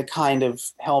be the kind of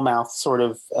Hellmouth sort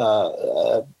of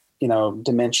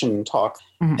dimension talk.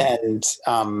 And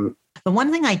the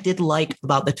one thing I did like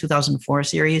about the 2004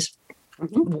 series,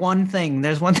 there's one thing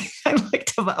I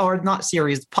liked about, or not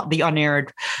series, the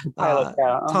unaired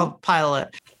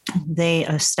pilot. They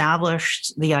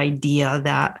established the idea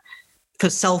that,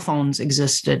 because cell phones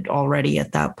existed already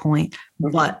at that point,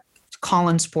 but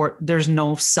Collinsport, there's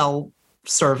no cell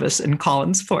service in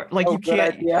Collinsport. Like you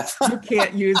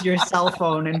can't use your cell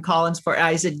phone in Collinsport.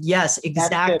 I said, yes,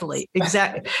 exactly.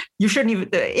 You shouldn't even,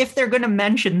 if they're going to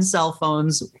mention cell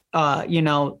phones,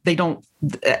 they don't,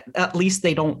 at least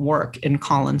they don't work in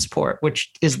Collinsport,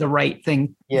 which is the right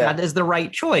thing. Yeah. That is the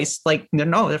right choice. Like,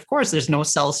 no, of course there's no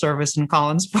cell service in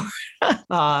Collinsport.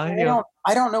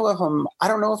 I don't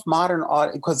know if modern,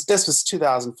 because this was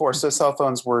 2004, so cell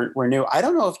phones were new. I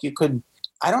don't know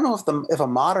if a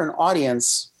modern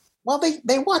audience, well,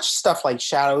 they watch stuff like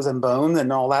Shadows and Bone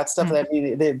and all that stuff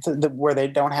where they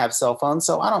don't have cell phones.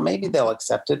 So I don't, maybe they'll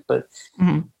accept it, but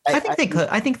I think they could.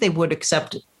 I think they would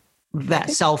accept that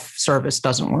self-service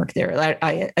doesn't work there.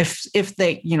 If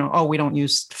they, we don't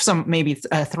use some, maybe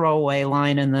a throwaway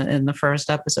line in the first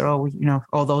episode.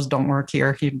 Those don't work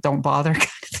here. You don't bother. Kind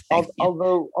of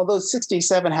thing. Although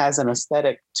 67 has an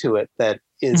aesthetic to it that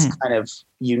is kind of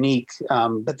unique.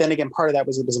 But then again, part of that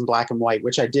was it was in black and white,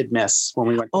 which I did miss when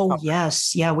we went.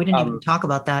 Yes. Yeah. We didn't even talk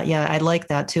about that. Yeah. I like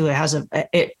that too.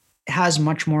 It has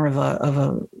much more of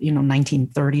a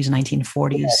 1930s,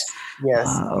 1940s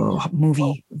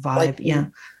movie vibe. Like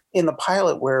in the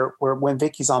pilot where when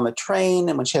Vicky's on the train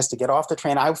and when she has to get off the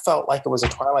train, I felt like it was a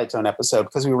Twilight Zone episode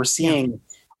because we were seeing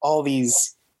all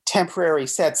these temporary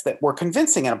sets that were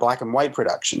convincing in a black and white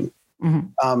production.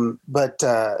 But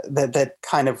that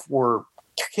kind of were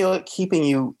keeping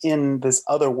you in this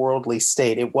otherworldly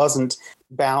state. It wasn't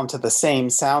bound to the same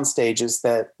sound stages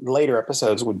that later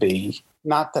episodes would be.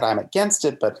 Not that I'm against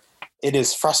it, but it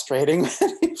is frustrating.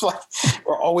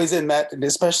 We're always in that, and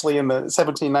especially in the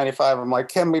 1795. I'm like,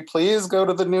 can we please go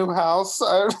to the new house?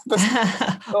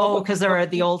 Because they're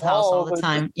at the old house all the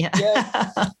time. Yeah.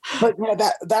 But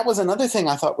that was another thing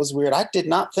I thought was weird. I did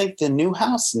not think the new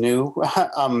house knew.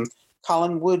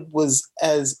 Collinwood was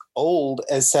as old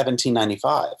as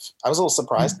 1795. I was a little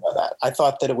surprised by that. I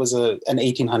thought that it was an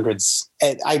 1800s.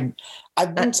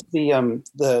 I've been to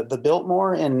the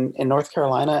Biltmore in North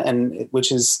Carolina, and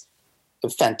which is a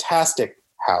fantastic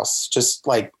house. Just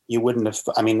like you wouldn't have.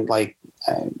 I mean,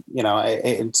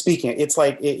 speaking, it's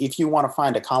like if you want to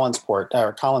find a Collinsport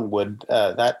or Collinwood,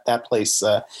 that place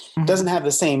doesn't have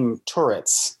the same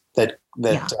turrets that.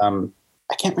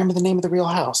 I can't remember the name of the real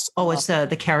house. It's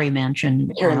the Carey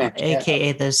Mansion,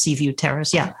 aka the Seaview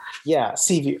Terrace. Yeah,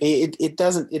 Seaview. It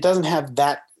doesn't have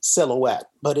that silhouette,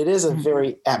 but it is a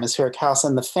very atmospheric house.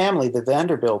 And the family, the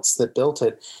Vanderbilts that built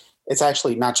it, it's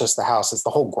actually not just the house; it's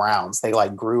the whole grounds. They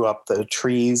like grew up the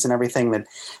trees and everything. That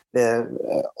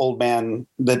the old man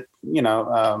that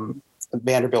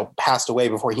Vanderbilt passed away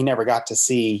before he never got to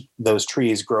see those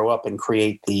trees grow up and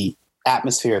create the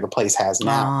atmosphere the place has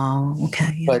now. Oh,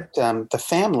 okay. Yeah. But the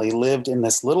family lived in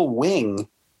this little wing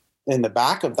in the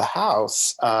back of the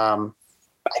house. I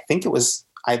think it was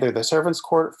either the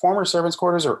former servants'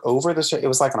 quarters, or over it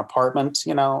was like an apartment,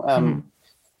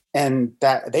 and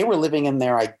that they were living in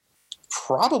there.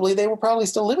 They were probably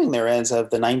still living there as of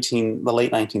the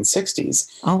late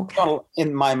 1960s. Okay. So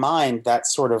in my mind,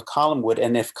 that's sort of Collinwood.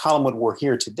 And if Collinwood were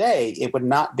here today, they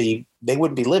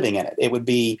wouldn't be living in it. It would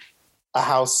be a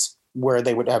house where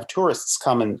they would have tourists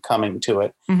coming to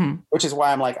it, which is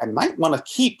why I'm like, I might want to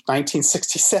keep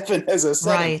 1967 as a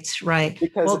setting. Right.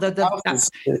 Because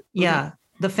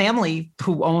the family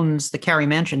who owns the Carey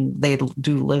Mansion, they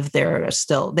do live there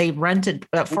still. They rented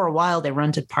for a while. They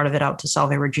rented part of it out to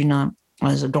Salve Regina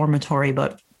as a dormitory,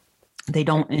 but they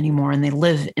don't anymore, and they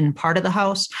live in part of the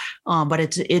house. But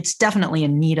it's definitely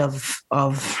in need of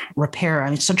repair. I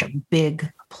mean, it's such a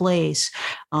big place,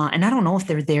 and I don't know if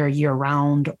they're there year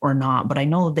round or not, but I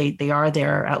know they are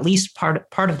there at least part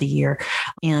of the year,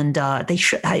 and they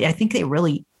should. I think they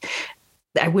really.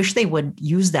 I wish they would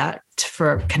use that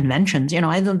for conventions.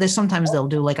 Sometimes they'll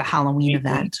do like a Halloween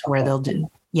event where they'll do.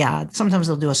 Yeah, sometimes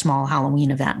they'll do a small Halloween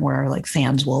event where like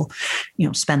fans will,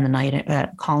 spend the night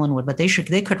at Collinwood. But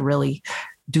they could really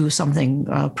do something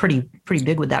pretty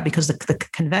big with that, because the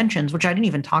conventions, which I didn't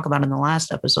even talk about in the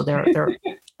last episode, they're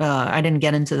I didn't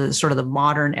get into the sort of the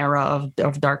modern era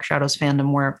of Dark Shadows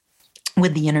fandom, where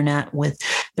with the internet,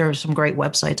 there are some great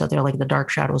websites out there like the Dark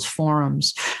Shadows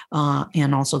forums,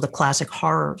 and also the Classic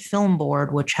Horror Film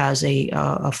Board, which has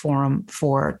a forum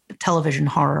for television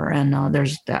horror, and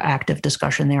there's the active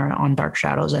discussion there on Dark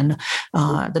Shadows. And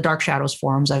the Dark Shadows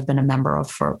forums I've been a member of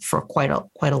for quite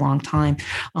a long time,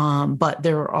 but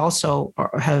there also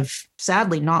have,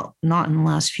 sadly, not in the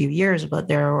last few years,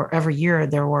 but every year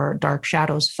there were Dark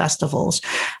Shadows festivals,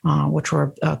 which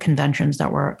were conventions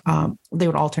that were they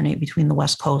would alternate between the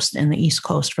West Coast and the East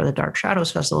Coast for the Dark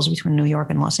Shadows festivals, between New York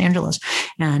and Los Angeles.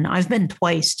 And I've been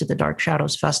twice to the Dark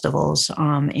Shadows festivals,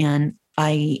 and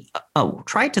I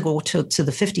tried to go to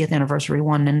the 50th anniversary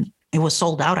one, and it was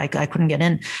sold out. I couldn't get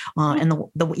in. And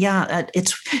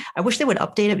I wish they would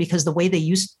update it, because the way they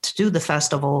used to do the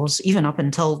festivals, even up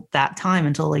until that time,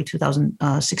 until late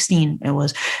 2016, it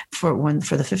was for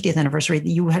the 50th anniversary,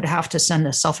 you would have to send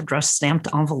a self-addressed stamped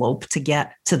envelope to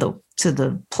get to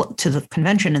the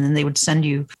convention, and then they would send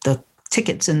you the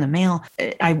tickets in the mail.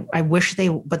 I wish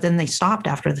but then they stopped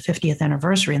after the 50th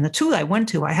anniversary. And the two I went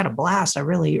to, I had a blast. I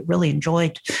really, really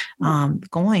enjoyed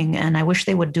going, and I wish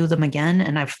they would do them again.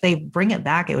 And if they bring it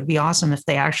back, it would be awesome if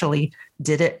they actually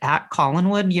did it at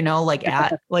Collinwood,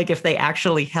 like if they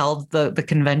actually held the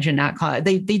convention at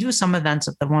they do some events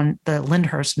at the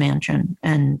Lyndhurst Mansion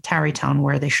and Tarrytown,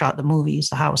 where they shot the movies,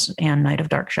 The House and Night of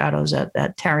Dark Shadows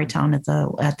at Tarrytown, at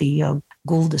the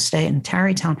Gould Estate in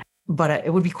Tarrytown. But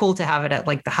it would be cool to have it at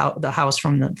like the house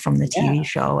from the TV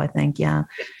show, I think. Yeah.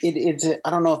 It's I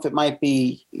don't know if it might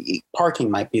be parking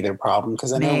might be their problem,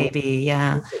 because I know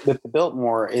with the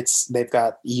Biltmore, they've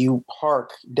got, you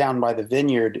park down by the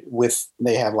vineyard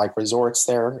they have like resorts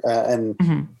there,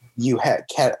 and you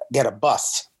get a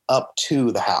bus up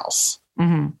to the house.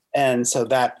 And so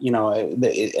that,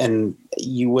 and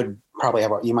you would probably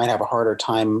you might have a harder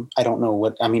time. I don't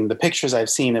know the pictures I've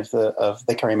seen of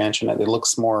the Carey Mansion, it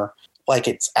looks more like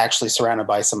it's actually surrounded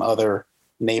by some other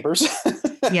neighbors.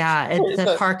 Yeah,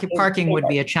 parking would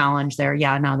be a challenge there.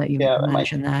 Yeah, now that you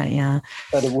mentioned that, yeah.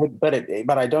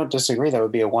 But I don't disagree. That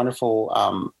would be a wonderful.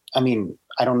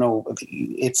 I don't know.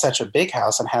 It's such a big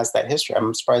house and has that history.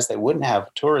 I'm surprised they wouldn't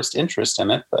have tourist interest in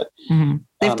it. But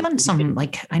they've done some,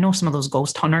 I know some of those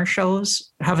ghost hunter shows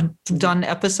have done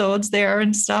episodes there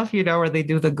and stuff. Where they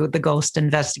do the ghost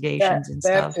investigations and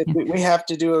stuff. We have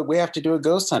to do a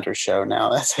ghost hunter show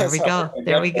now. There we go.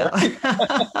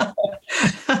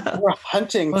 We're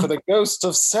hunting for the ghost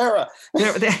of Sarah.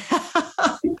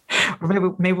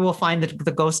 Maybe we'll find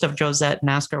the ghost of Josette and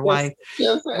ask her why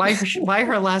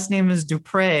her last name is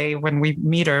Dupre when we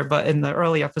meet her, but in the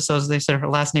early episodes they said her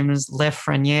last name is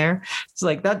Lefreniere. It's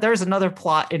like that. There's another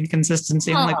plot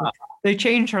inconsistency. Like they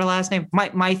changed her last name.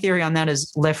 My theory on that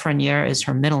is Lefreniere is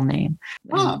her middle name.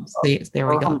 There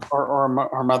we go. Or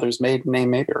her mother's maiden name,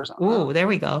 maybe, or something. Ooh, there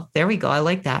we go. I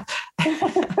like that.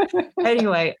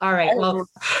 Anyway, all right. Well,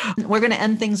 we're going to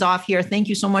end things off here. Thank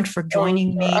you so much for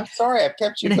joining me. I'm sorry I've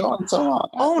kept you going so long.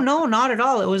 Oh, no, not at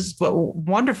all. It was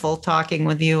wonderful talking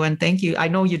with you. And thank you. I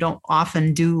know you don't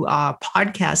often do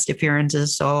podcast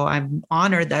appearances, so I'm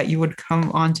honored that you would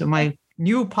come onto my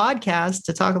new podcast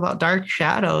to talk about Dark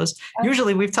Shadows.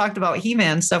 Usually we've talked about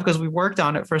He-Man stuff because we worked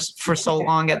on it for so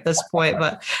long at this point,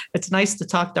 but it's nice to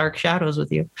talk Dark Shadows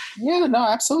with you. Yeah, no,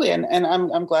 absolutely. And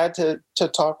I'm glad to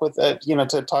talk with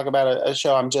to talk about a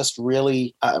show I'm just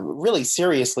really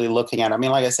seriously looking at. I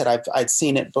mean, like I said, I'd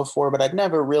seen it before, but I'd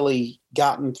never really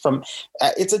gotten from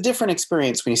it's a different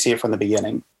experience when you see it from the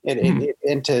beginning.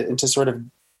 Into sort of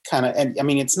kind of, and I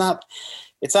mean, it's not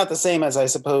the same as, I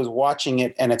suppose, watching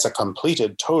it and it's a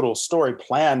completed total story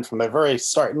planned from the very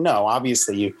start. No,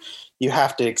 obviously you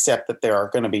have to accept that there are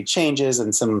going to be changes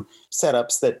and some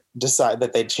setups that decide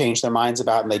that they change their minds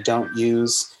about and they don't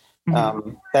use.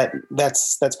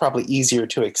 That's probably easier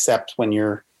to accept when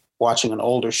you're watching an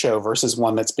older show versus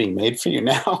one that's being made for you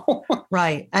now.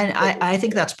 Right. And I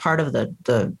think that's part of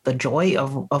the joy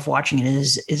of watching it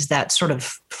is that sort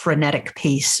of frenetic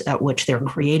pace at which they're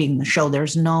creating the show.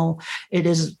 It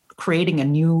is creating a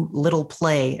new little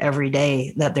play every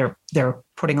day that they're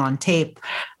putting on tape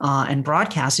and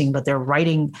broadcasting, but they're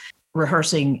writing,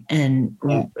 rehearsing and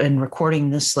recording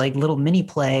this like little mini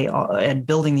play and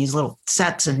building these little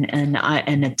sets and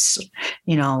it's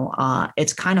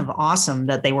it's kind of awesome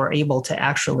that they were able to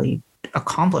actually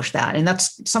accomplish that. And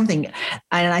that's something,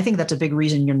 and I think that's a big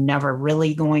reason you're never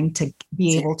really going to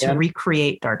be able to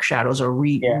recreate Dark Shadows or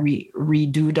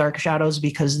redo Dark Shadows,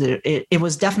 because it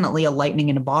was definitely a lightning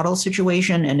in a bottle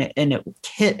situation, and it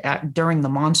hit during the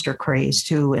monster craze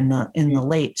too in the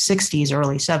late 60s,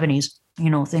 early 70s.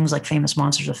 Things like Famous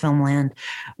Monsters of Filmland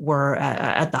were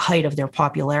at the height of their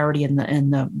popularity, and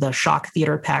the shock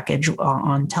theater package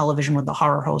on television with the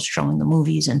horror host showing the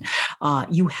movies, and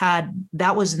you had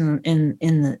that was in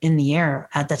the air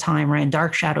at the time, right? And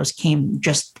Dark Shadows came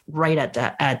just right at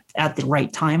the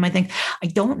right time. I think. I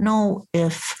don't know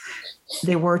if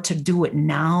they were to do it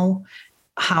now,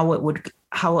 how it would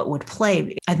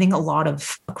play. I think a lot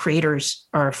of creators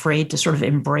are afraid to sort of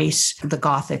embrace the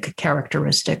Gothic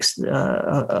characteristics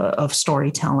of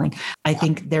storytelling. I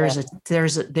think there's a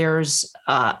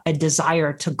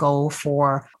desire to go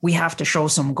for, we have to show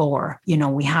some gore,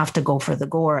 we have to go for the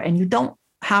gore, and you don't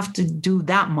have to do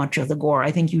that much of the gore.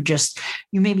 I think you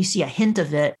maybe see a hint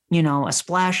of it, a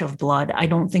splash of blood. I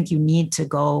don't think you need to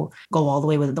go all the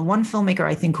way with it. The one filmmaker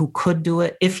I think who could do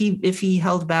it, if he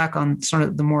held back on sort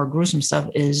of the more gruesome stuff,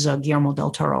 is Guillermo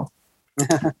del Toro.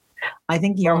 I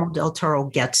think Guillermo del Toro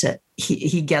gets it.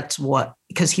 He gets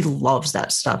because he loves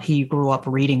that stuff. He grew up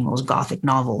reading those Gothic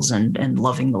novels and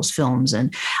loving those films.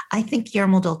 And I think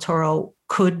Guillermo del Toro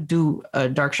could do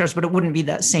Dark Shadows, but it wouldn't be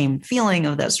that same feeling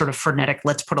of that sort of frenetic,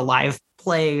 let's put a live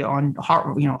play on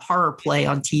horror play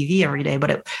on TV every day.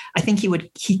 But I think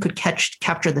he could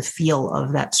capture the feel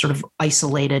of that sort of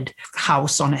isolated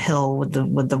house on a hill with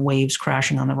the waves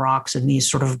crashing on the rocks, and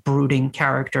these sort of brooding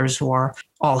characters who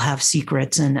all have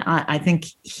secrets. And I think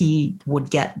he would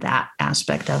get that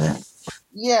aspect of it.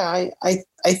 Yeah, I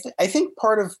think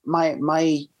part of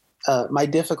my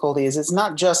difficulty is it's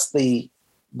not just the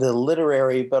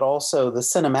literary, but also the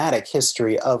cinematic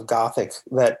history of Gothic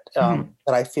that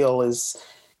I feel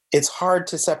it's hard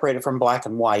to separate it from black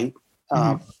and white,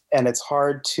 and it's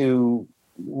hard to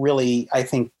really, I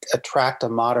think, attract a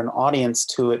modern audience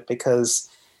to it because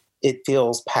it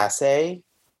feels passé.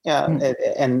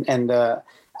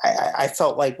 I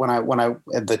felt like when I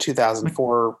the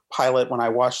 2004 pilot, when I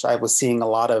watched, I was seeing a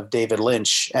lot of David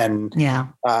Lynch, and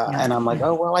I'm like,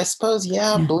 oh well, I suppose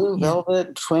Blue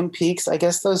Velvet, Twin Peaks. I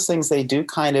guess those things, they do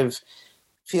kind of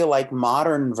feel like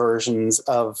modern versions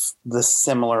of the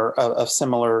similar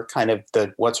kind of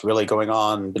the what's really going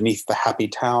on beneath the happy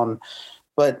town,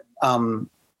 but and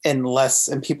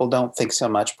people don't think so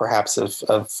much perhaps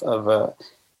of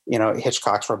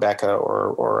Hitchcock's Rebecca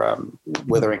or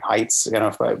Wuthering Heights,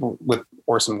 with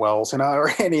Orson Welles,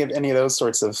 or any of those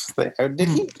sorts of things. Did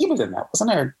he was in that,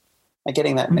 wasn't I? Am I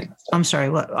getting that mixed up? I'm sorry.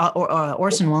 What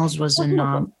Orson Welles was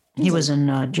in? He was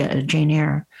in Jane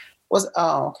Eyre.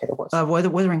 Okay. It was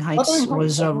Wuthering Heights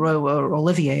was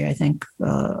Olivier, I think.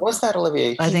 Was that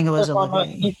Olivier? I think it was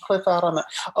Olivier. Heathcliff out on that.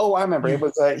 Oh, I remember. It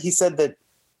was. He said that.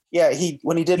 Yeah,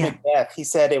 when he did Macbeth, he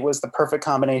said it was the perfect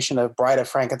combination of Bride of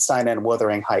Frankenstein and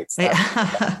Wuthering Heights. And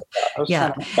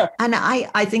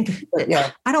I think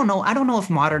I don't know if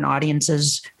modern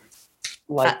audiences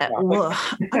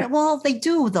well, they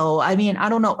do though. I mean, I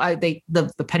don't know.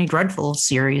 The Penny Dreadful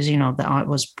series, that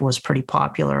was pretty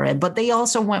popular, but they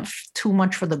also went too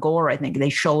much for the gore. I think they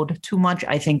showed too much.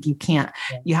 I think you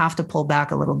have to pull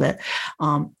back a little bit.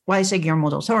 Why I say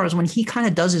Guillermo del Toro is when he kind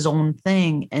of does his own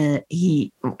thing, and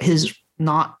his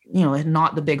not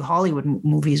the big Hollywood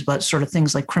movies, but sort of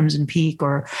things like Crimson Peak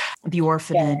or The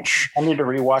Orphanage. I need to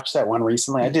rewatch that one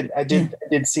recently. I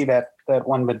did see that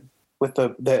one, but with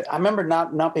the I remember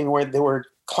not being aware there were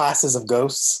classes of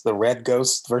ghosts, the red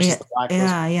ghost versus the black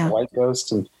ghost, the white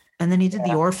ghost, and then he did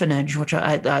The Orphanage, which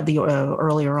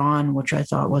earlier on, which I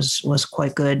thought was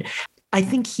quite good. I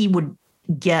think he would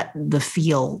get the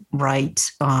feel right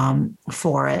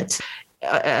for it,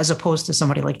 as opposed to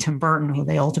somebody like Tim Burton, who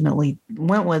they ultimately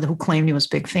went with, who claimed he was a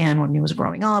big fan when he was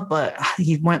growing up, but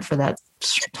he went for that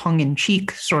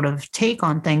tongue-in-cheek sort of take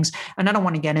on things. And I don't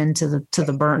want to get into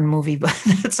the Burton movie, but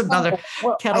it's another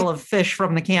kettle of fish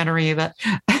from the cannery. But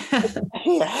I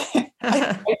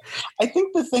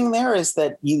think the thing there is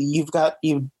that you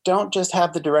don't just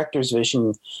have the director's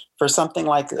vision for something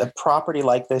like a property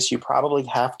like this. You probably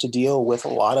have to deal with a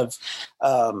lot of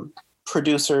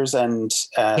producers and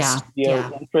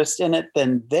studio interest in it.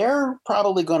 Then they're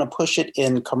probably going to push it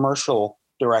in commercial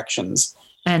directions.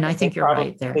 And I think you're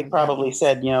right there. They probably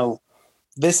said,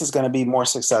 this is going to be more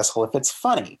successful if it's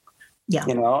funny. Yeah.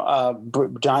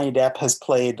 Johnny Depp has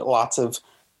played lots of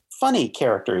funny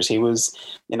characters. He was,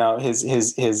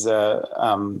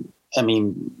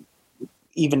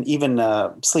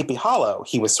 even Sleepy Hollow,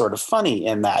 he was sort of funny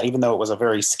in that, even though it was a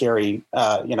very scary,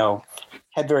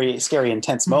 had very scary,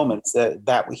 intense moments.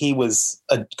 That he was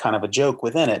a kind of a joke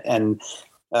within it, and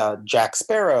Jack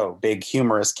Sparrow, big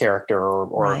humorous character,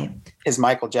 or his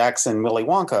Michael Jackson Willy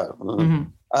Wonka.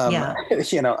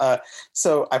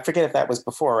 So I forget if that was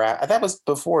before. That was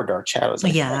before Dark Shadows.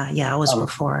 It was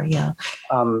before. Yeah,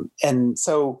 and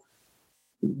so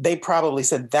they probably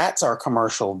said that's our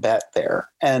commercial bet there,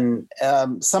 and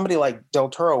somebody like Del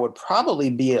Toro would probably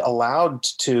be allowed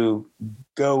to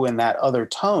go in that other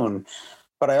tone.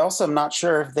 But I also am not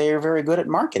sure if they're very good at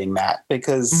marketing that,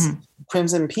 because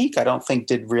Crimson Peak, I don't think,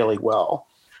 did really well.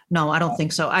 No, I don't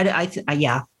think so.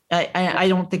 I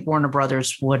don't think Warner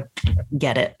Brothers would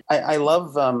get it. I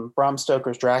love Bram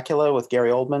Stoker's Dracula with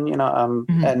Gary Oldman,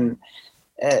 and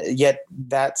yet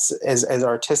that's as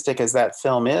artistic as that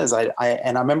film is. I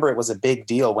remember it was a big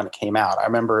deal when it came out. I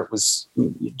remember it was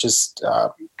just.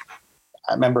 I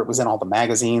remember it was in all the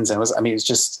magazines, and it's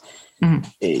just.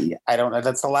 I don't know.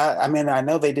 That's the last. I mean, I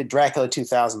know they did Dracula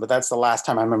 2000, but that's the last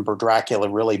time I remember Dracula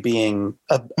really being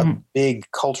a big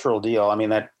cultural deal. I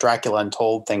mean, that Dracula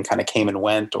Untold thing kind of came and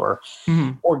went, or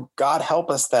God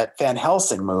help us, that Van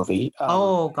Helsing movie.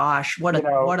 Oh gosh, what a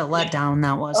letdown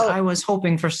that was. I was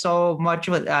hoping for so much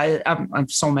with.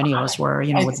 So many of us were,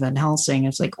 with Van Helsing.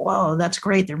 It's like, whoa, that's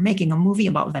great. They're making a movie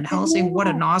about Van Helsing. What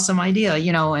an awesome idea,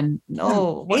 and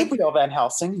Gabriel Van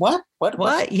Helsing. What?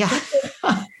 Yeah.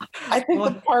 I think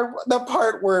the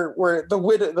part where the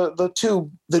widow,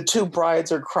 the two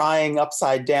brides are crying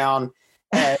upside down,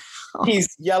 and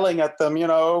he's yelling at them,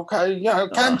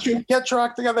 can't you get your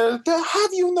act together?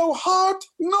 Have you no heart?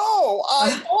 No,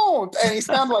 I don't. And he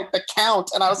sounded like the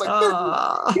Count, and I was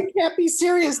like, you can't be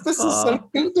serious. This is so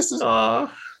cute. This is. I'm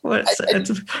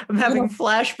having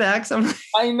flashbacks.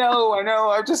 I know.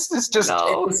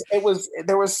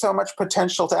 There was so much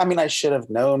potential to. I mean, I should have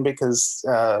known, because.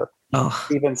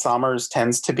 Stephen Sommers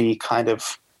tends to be kind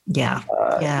of,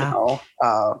 I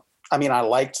mean, I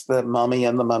liked The Mummy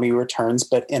and The Mummy Returns,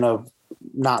 but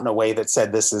not in a way that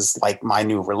said this is like my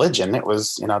new religion. It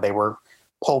was, they were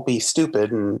pulpy,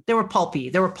 stupid, and they were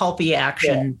pulpy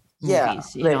action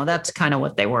movies. That's kind of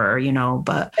what they were.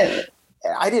 But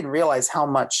I didn't realize how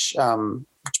much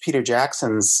Peter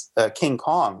Jackson's King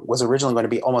Kong was originally going to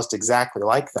be almost exactly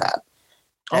like that.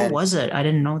 And was it? I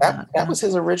didn't know that. That was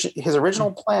his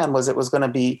original plan. Was it was going to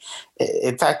be?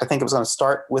 In fact, I think it was going to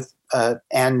start with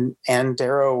Ann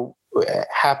Darrow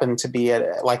happened to be an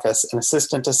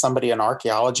assistant to somebody in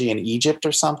archaeology in Egypt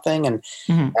or something, and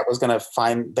that was going to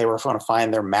they were going to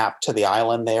find their map to the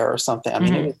island there or something. I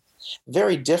mean, it was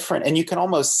very different, and you can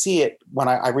almost see it when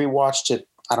I rewatched it.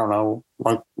 I don't know,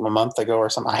 a month ago or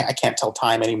something. I can't tell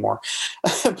time anymore.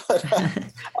 But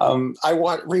I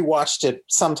rewatched it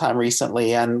sometime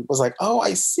recently and was like, oh,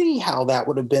 I see how that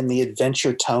would have been the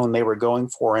adventure tone they were going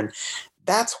for. And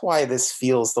that's why this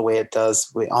feels the way it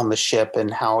does on the ship,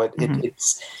 and how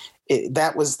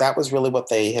that was really what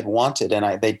they had wanted.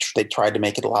 And they tried to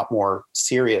make it a lot more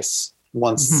serious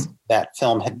once that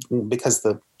film because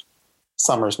the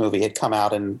Summers movie had come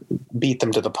out and beat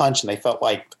them to the punch, and they felt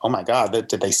like, oh my God, did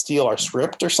they steal our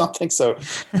script or something? So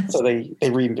they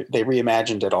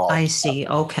reimagined it all. I see.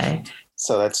 Okay.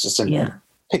 So that's just a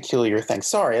peculiar thing.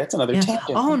 Sorry, that's another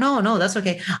tangent. Oh no, that's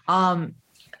okay.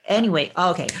 Anyway,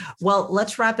 okay. Well,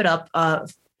 let's wrap it up.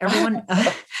 Everyone,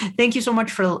 thank you so much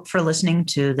for listening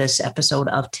to this episode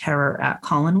of Terror at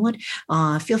Collinwood.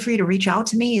 Feel free to reach out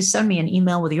to me. Send me an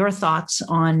email with your thoughts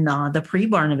on the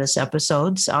Pre-Barnabas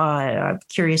episodes. I'm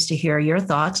curious to hear your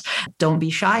thoughts. Don't be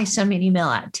shy. Send me an email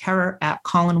at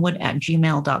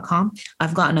terror@collinwood@gmail.com.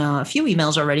 I've gotten a few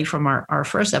emails already from our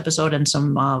first episode, and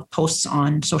some posts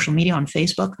on social media, on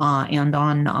Facebook, and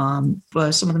on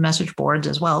some of the message boards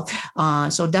as well.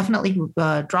 So definitely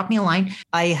drop me a line.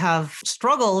 I have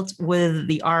struggled with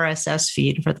the RSS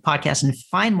feed for the podcast and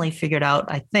finally figured out,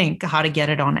 I think, how to get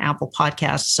it on Apple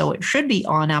Podcasts. So it should be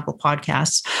on Apple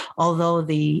Podcasts, although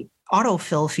the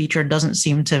autofill feature doesn't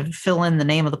seem to fill in the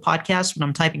name of the podcast when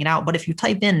I'm typing it out. But if you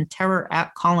type in Terror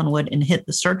at Collinwood and hit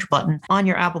the search button on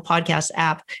your Apple Podcast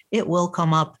app, it will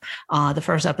come up. The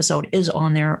first episode is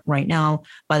on there right now.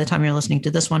 By the time you're listening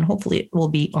to this one, hopefully it will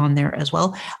be on there as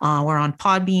well. We're on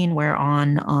Podbean. We're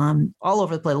on all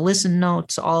over the place. Listen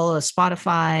Notes, all of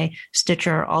Spotify,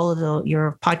 Stitcher, all of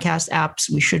your podcast apps.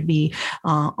 We should be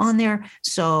on there.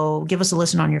 So give us a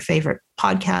listen on your favorite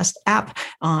podcast app.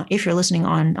 If you're listening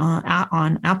on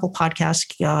Apple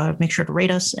Podcasts, make sure to rate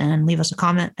us and leave us a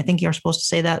comment. I think you're supposed to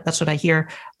say that. That's what I hear.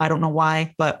 I don't know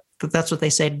why, but that's what they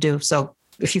say to do. So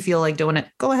if you feel like doing it,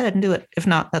 go ahead and do it. If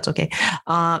not, that's okay.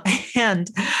 And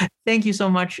thank you so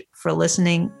much for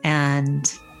listening.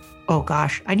 And oh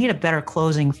gosh, I need a better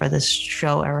closing for this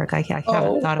show, Eric. I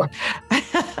haven't thought of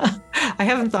it. I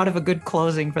haven't thought of a good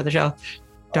closing for the show.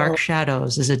 Dark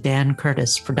Shadows is a Dan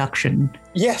Curtis production.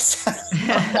 Yes.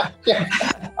 Yeah.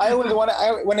 I always want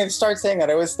to, when it starts saying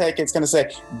that, I always think it's going to say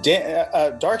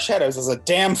Dark Shadows is a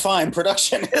damn fine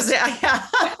production. Yeah.